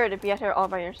be scary to be out here all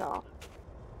by yourself.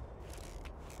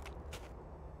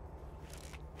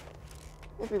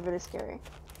 It'd be really scary.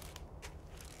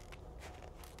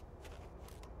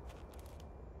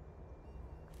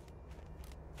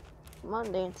 Come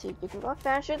on, Nancy, you can go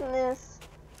faster than this.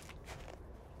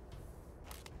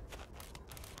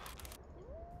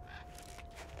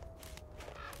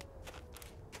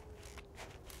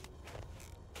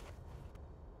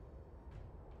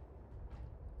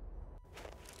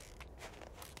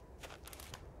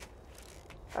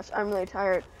 Gosh, I'm really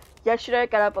tired. Yesterday I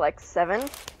got up at like 7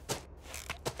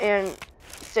 and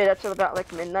stayed up till about like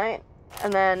midnight,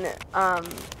 and then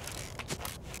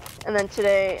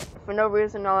today for no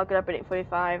reason I'll get up at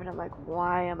 8:45 and I'm like,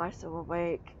 why am I still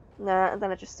awake? Nah, and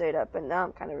then I just stayed up and now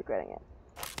I'm kind of regretting it.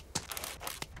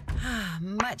 Ah,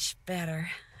 much better.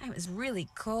 I was really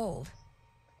cold.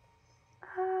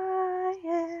 I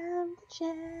am the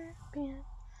champion.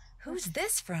 Who's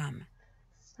this from?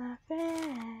 My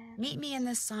friend. Meet me in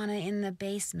the sauna in the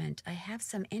basement. I have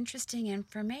some interesting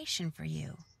information for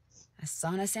you. A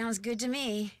sauna sounds good to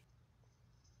me.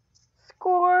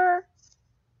 Score.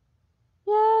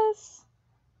 Yes.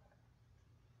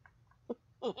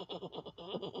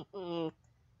 Okay,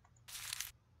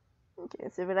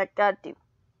 let's see what I got to do.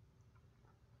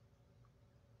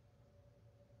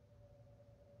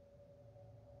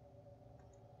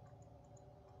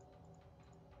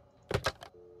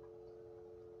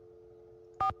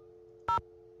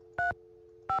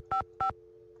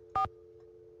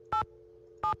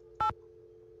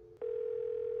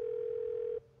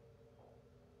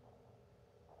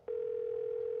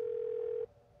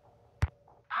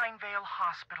 Pinevale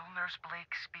Hospital, Nurse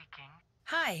Blake speaking.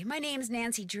 Hi, my name's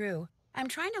Nancy Drew. I'm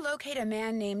trying to locate a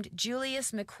man named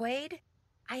Julius McQuaid.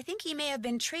 I think he may have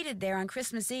been treated there on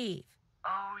Christmas Eve.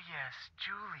 Oh, yes,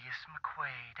 Julius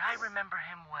McQuaid. I remember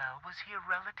him well. Was he a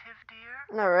relative, dear?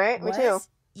 Alright, me too.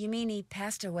 You mean he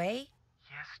passed away?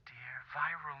 Yes, dear.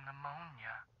 Viral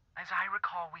pneumonia. As I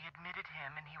recall, we admitted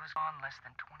him and he was gone less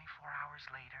than 24 hours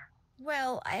later.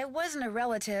 Well, I wasn't a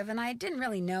relative and I didn't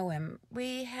really know him.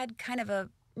 We had kind of a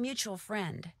mutual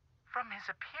friend. From his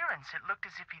appearance, it looked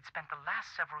as if he'd spent the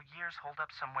last several years holed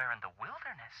up somewhere in the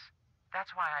wilderness.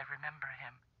 That's why I remember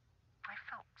him. I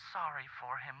felt sorry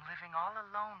for him, living all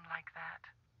alone like that.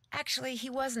 Actually,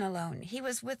 he wasn't alone. He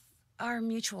was with our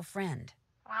mutual friend.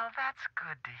 Well, that's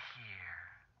good to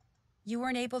hear. You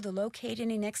weren't able to locate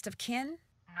any next of kin?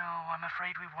 No, I'm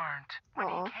afraid we weren't.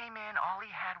 When he came in, all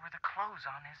he had were the clothes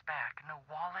on his back. No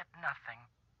wallet, nothing.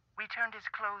 We turned his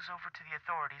clothes over to the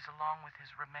authorities along with his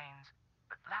remains.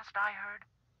 But last I heard,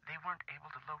 they weren't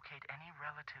able to locate any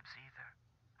relatives either.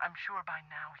 I'm sure by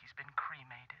now he's been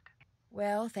cremated.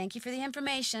 Well, thank you for the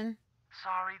information.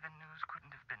 Sorry the news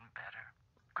couldn't have been better.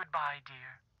 Goodbye,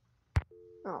 dear.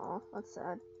 Oh, that's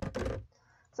sad.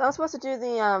 So I'm supposed to do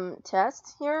the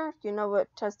test here. You know what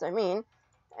test I mean.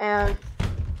 And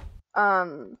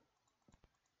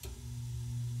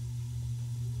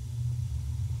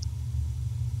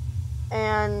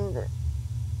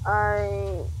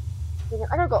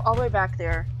I gotta go all the way back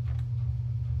there.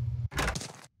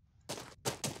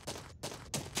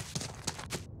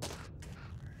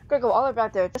 Gotta go all the way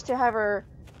back there just to have her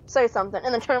say something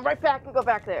and then turn right back and go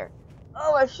back there.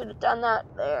 Oh, I should have done that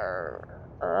there.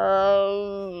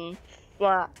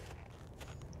 Yeah.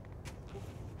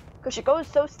 Because she goes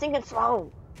so stinking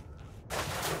slow.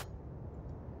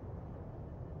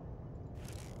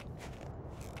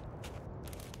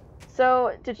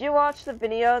 So, did you watch the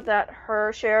video that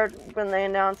her shared when they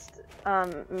announced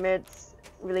Mid's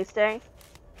release day?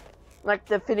 Like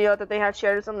the video that they had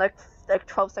shared is like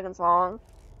 12 seconds long.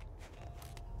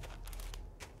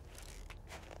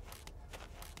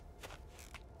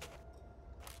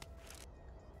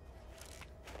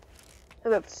 It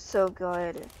looks so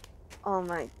good. Oh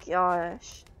my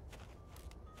gosh.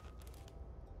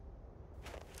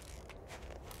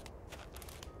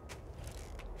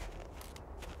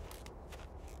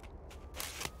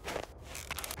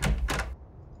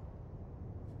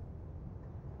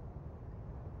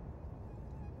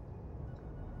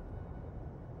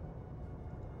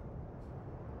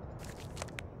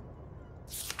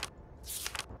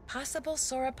 Possible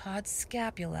sauropod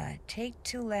scapula. Take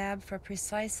to lab for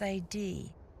precise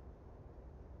ID.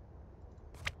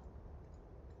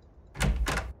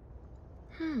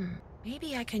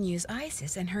 Maybe I can use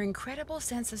Isis and her incredible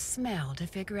sense of smell to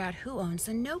figure out who owns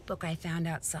the notebook I found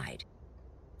outside.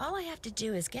 All I have to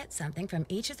do is get something from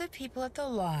each of the people at the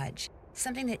lodge,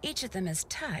 something that each of them has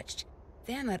touched,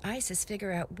 Then let Isis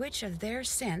figure out which of their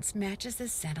scents matches the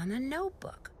scent on the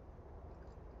notebook.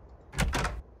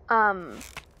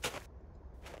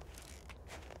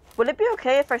 Would it be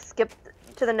okay if I skipped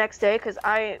to the next day? Because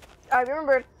I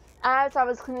remembered as I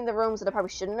was cleaning the rooms that I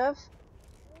probably shouldn't have.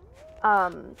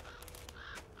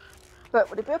 But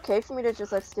would it be okay for me to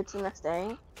just like skip to the next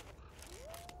day?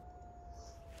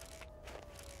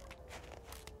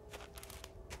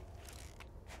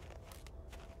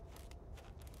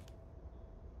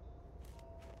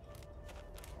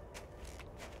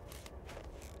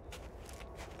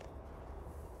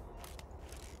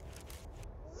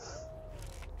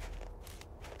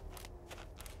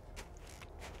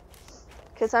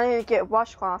 Because I need to get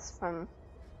washcloths from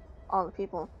all the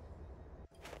people.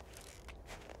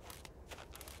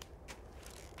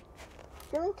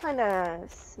 Feeling kind of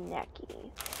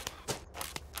snacky.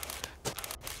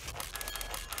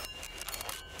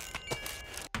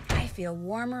 I feel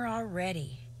warmer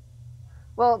already.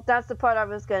 Well, that's the part I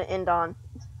was going to end on.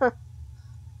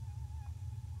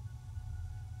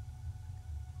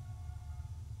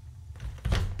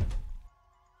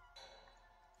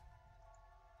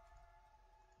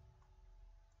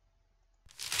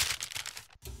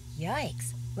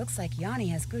 Yikes. Looks like Yanni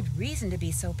has good reason to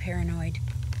be so paranoid.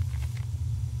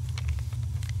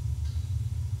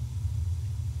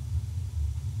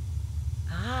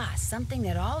 Ah, something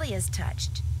that Ollie has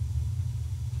touched.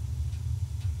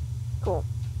 Cool.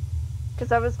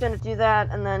 Because I was going to do that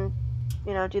and then,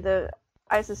 you know, do the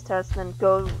ISIS test and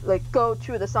then go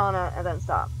to the sauna and then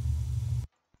stop.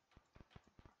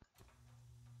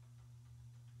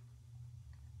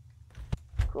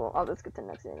 Cool, I'll just get to the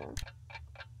next day then.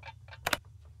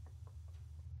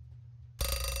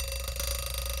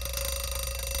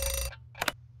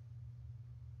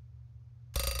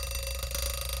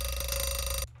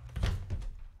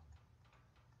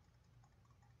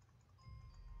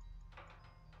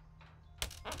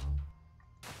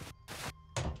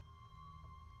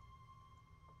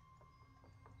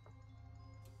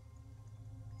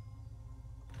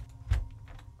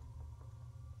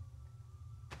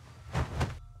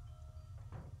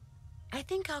 I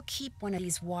think I'll keep one of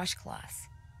these washcloths.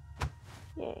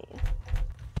 Yay.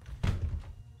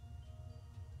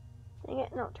 Dang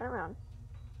it, no, turn around.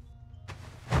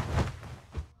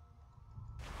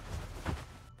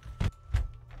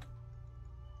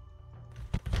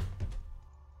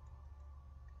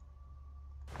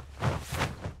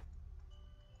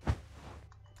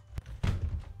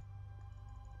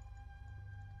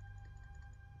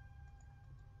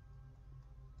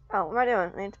 Oh, what am I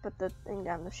doing? I need to put the thing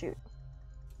down the chute.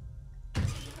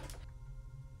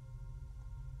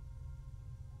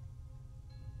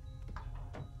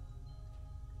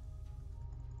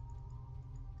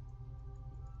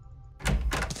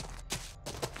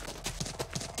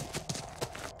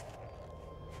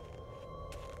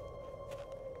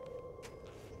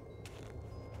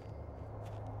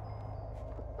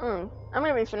 I'm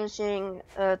gonna be finishing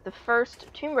the first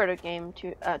Tomb Raider game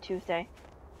Tuesday.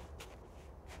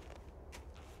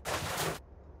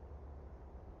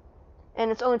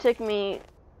 And it's only taken me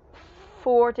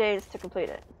 4 days to complete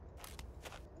it.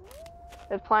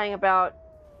 I'm playing about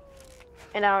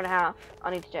an hour and a half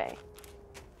on each day.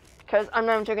 Because I'm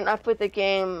not even joking, I've played the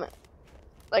game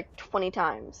like 20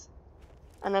 times.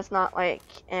 And that's not like,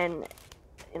 you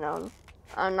know,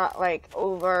 I'm not like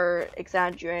over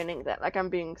exaggerating that, like I'm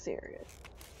being serious.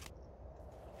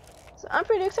 So I'm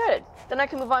pretty excited. Then I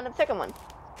can move on to the second one.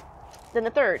 Then the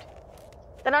third.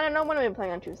 Then I don't know when I'm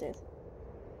playing on Tuesdays.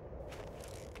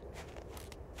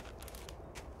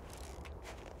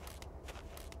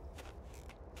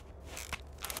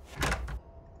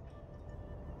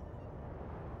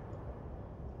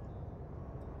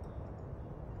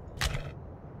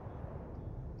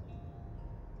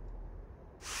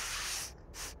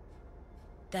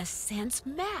 The scents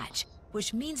match,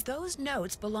 which means those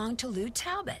notes belong to Lou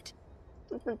Talbot.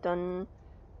 Done.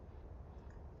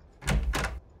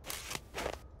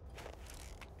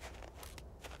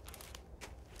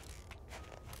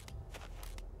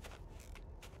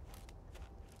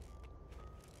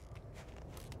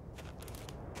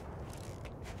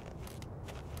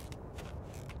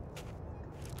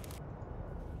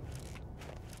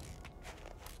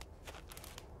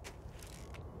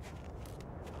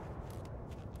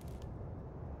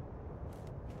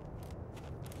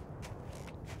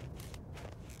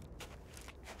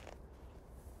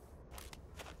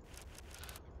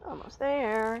 Almost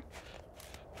there.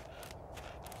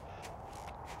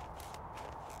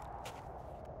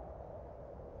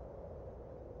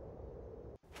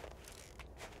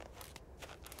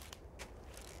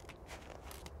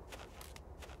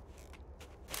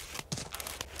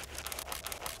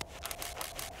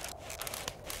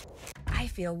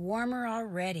 feel warmer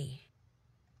already.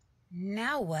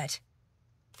 Now what?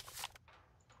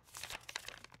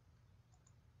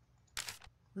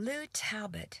 Lou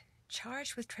Talbot,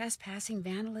 charged with trespassing,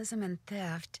 vandalism, and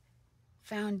theft,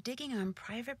 found digging on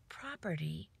private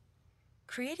property,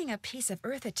 creating a piece of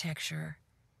architecture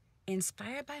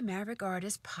inspired by Maverick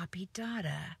artist Poppy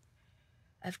Dada,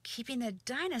 of keeping the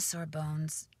dinosaur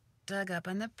bones dug up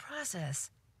in the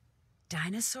process.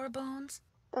 Dinosaur bones?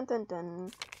 Dun dun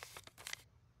dun.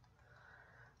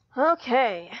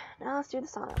 Okay, now let's do the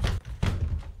sauna.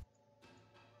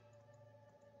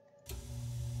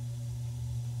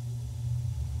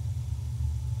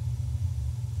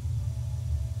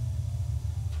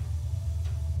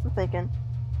 I'm thinking,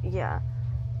 yeah.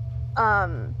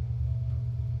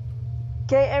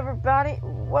 Okay, everybody.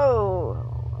 Whoa,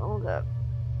 hold up.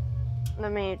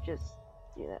 Let me just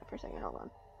do that for a second. Hold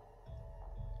on.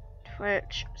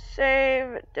 Twitch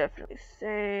save, definitely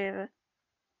save.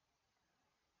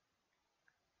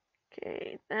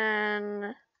 Okay,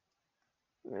 then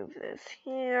move this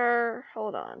here.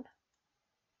 Hold on.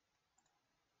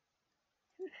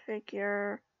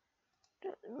 Figure.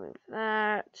 Move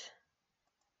that.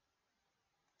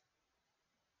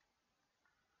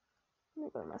 Let me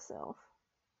go myself.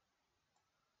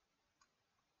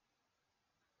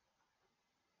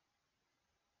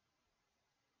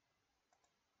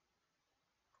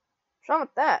 What's wrong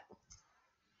with that?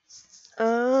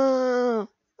 Oh,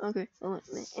 okay.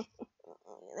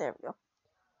 There we go.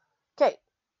 Okay.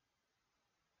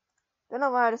 Don't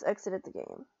know why I just exited the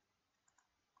game.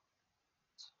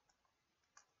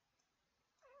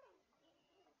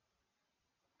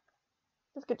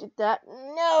 Let's go do that.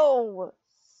 No!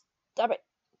 Stop it.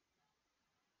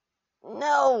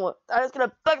 No! That is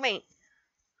gonna bug me!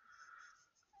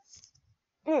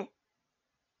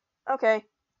 Okay.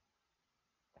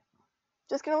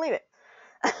 Just gonna leave it.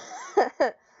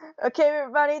 Okay,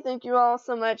 everybody, thank you all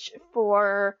so much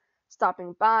for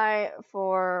stopping by,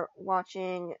 for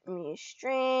watching me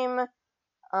stream.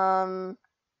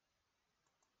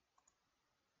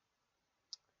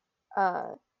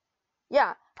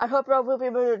 Yeah, I hope you all will be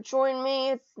able to join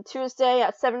me Tuesday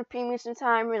at 7 p.m. Eastern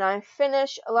Time when I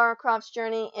finish Lara Croft's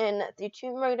journey in the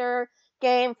Tomb Raider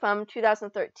game from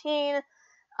 2013.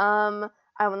 I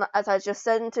will not, as I just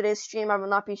said in today's stream, I will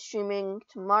not be streaming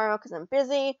tomorrow because I'm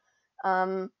busy.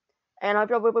 And I hope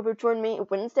you all will be able to join me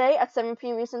Wednesday at 7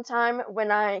 p.m. Eastern Time when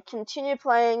I continue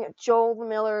playing Joel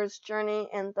Miller's journey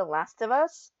in The Last of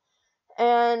Us.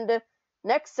 And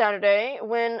next Saturday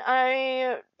when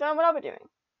I don't know what I'll be doing.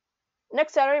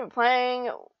 Next Saturday, I'm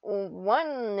playing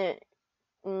one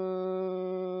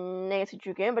Nancy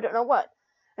Drew game, but I don't know what.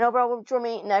 And I'll probably join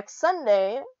me next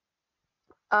Sunday,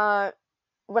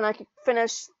 when I can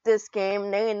finish this game,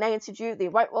 Nancy Drew, The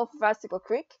White Wolf of Icicle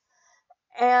Creek.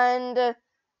 And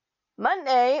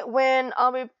Monday, when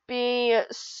I'll be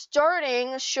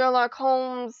starting Sherlock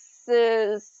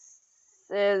Holmes's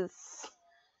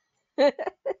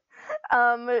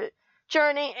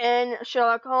journey in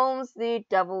Sherlock Holmes, The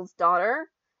Devil's Daughter.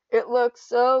 It looks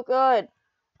so good.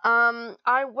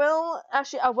 I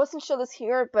wasn't sure this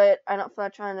here, but I don't feel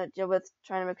like trying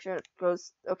to make sure it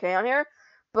goes okay on here.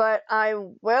 But I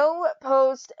will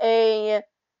post a,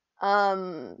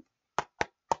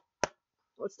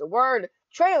 what's the word?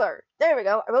 Trailer. There we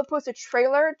go. I will post a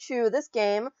trailer to this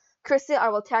game. Chrissy, I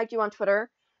will tag you on Twitter,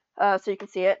 so you can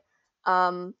see it.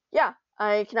 Yeah.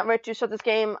 I cannot wait to start this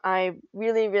game. I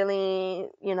really, really,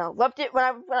 loved it when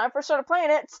I first started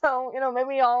playing it. So,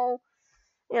 maybe I'll,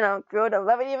 grow to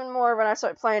love it even more when I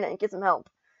start playing it and get some help.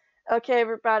 Okay,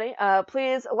 everybody.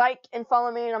 Please like and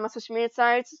follow me on my social media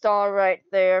sites. It's all right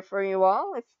there for you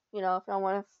all. If you don't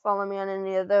want to follow me on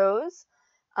any of those.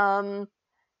 And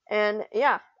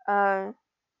yeah,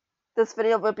 this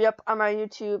video will be up on my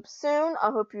YouTube soon.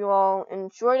 I hope you all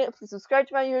enjoyed it. Please subscribe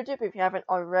to my YouTube if you haven't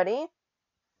already.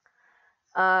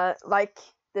 Like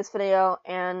this video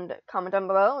and comment down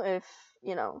below if,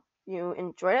 you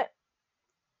enjoyed it.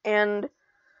 And,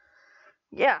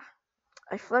 yeah.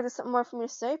 I feel like there's something more for me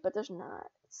to say, but there's not.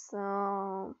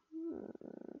 So,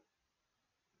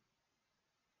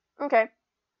 okay.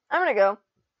 I'm gonna go.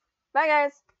 Bye,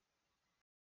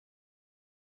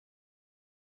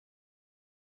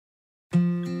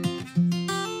 guys.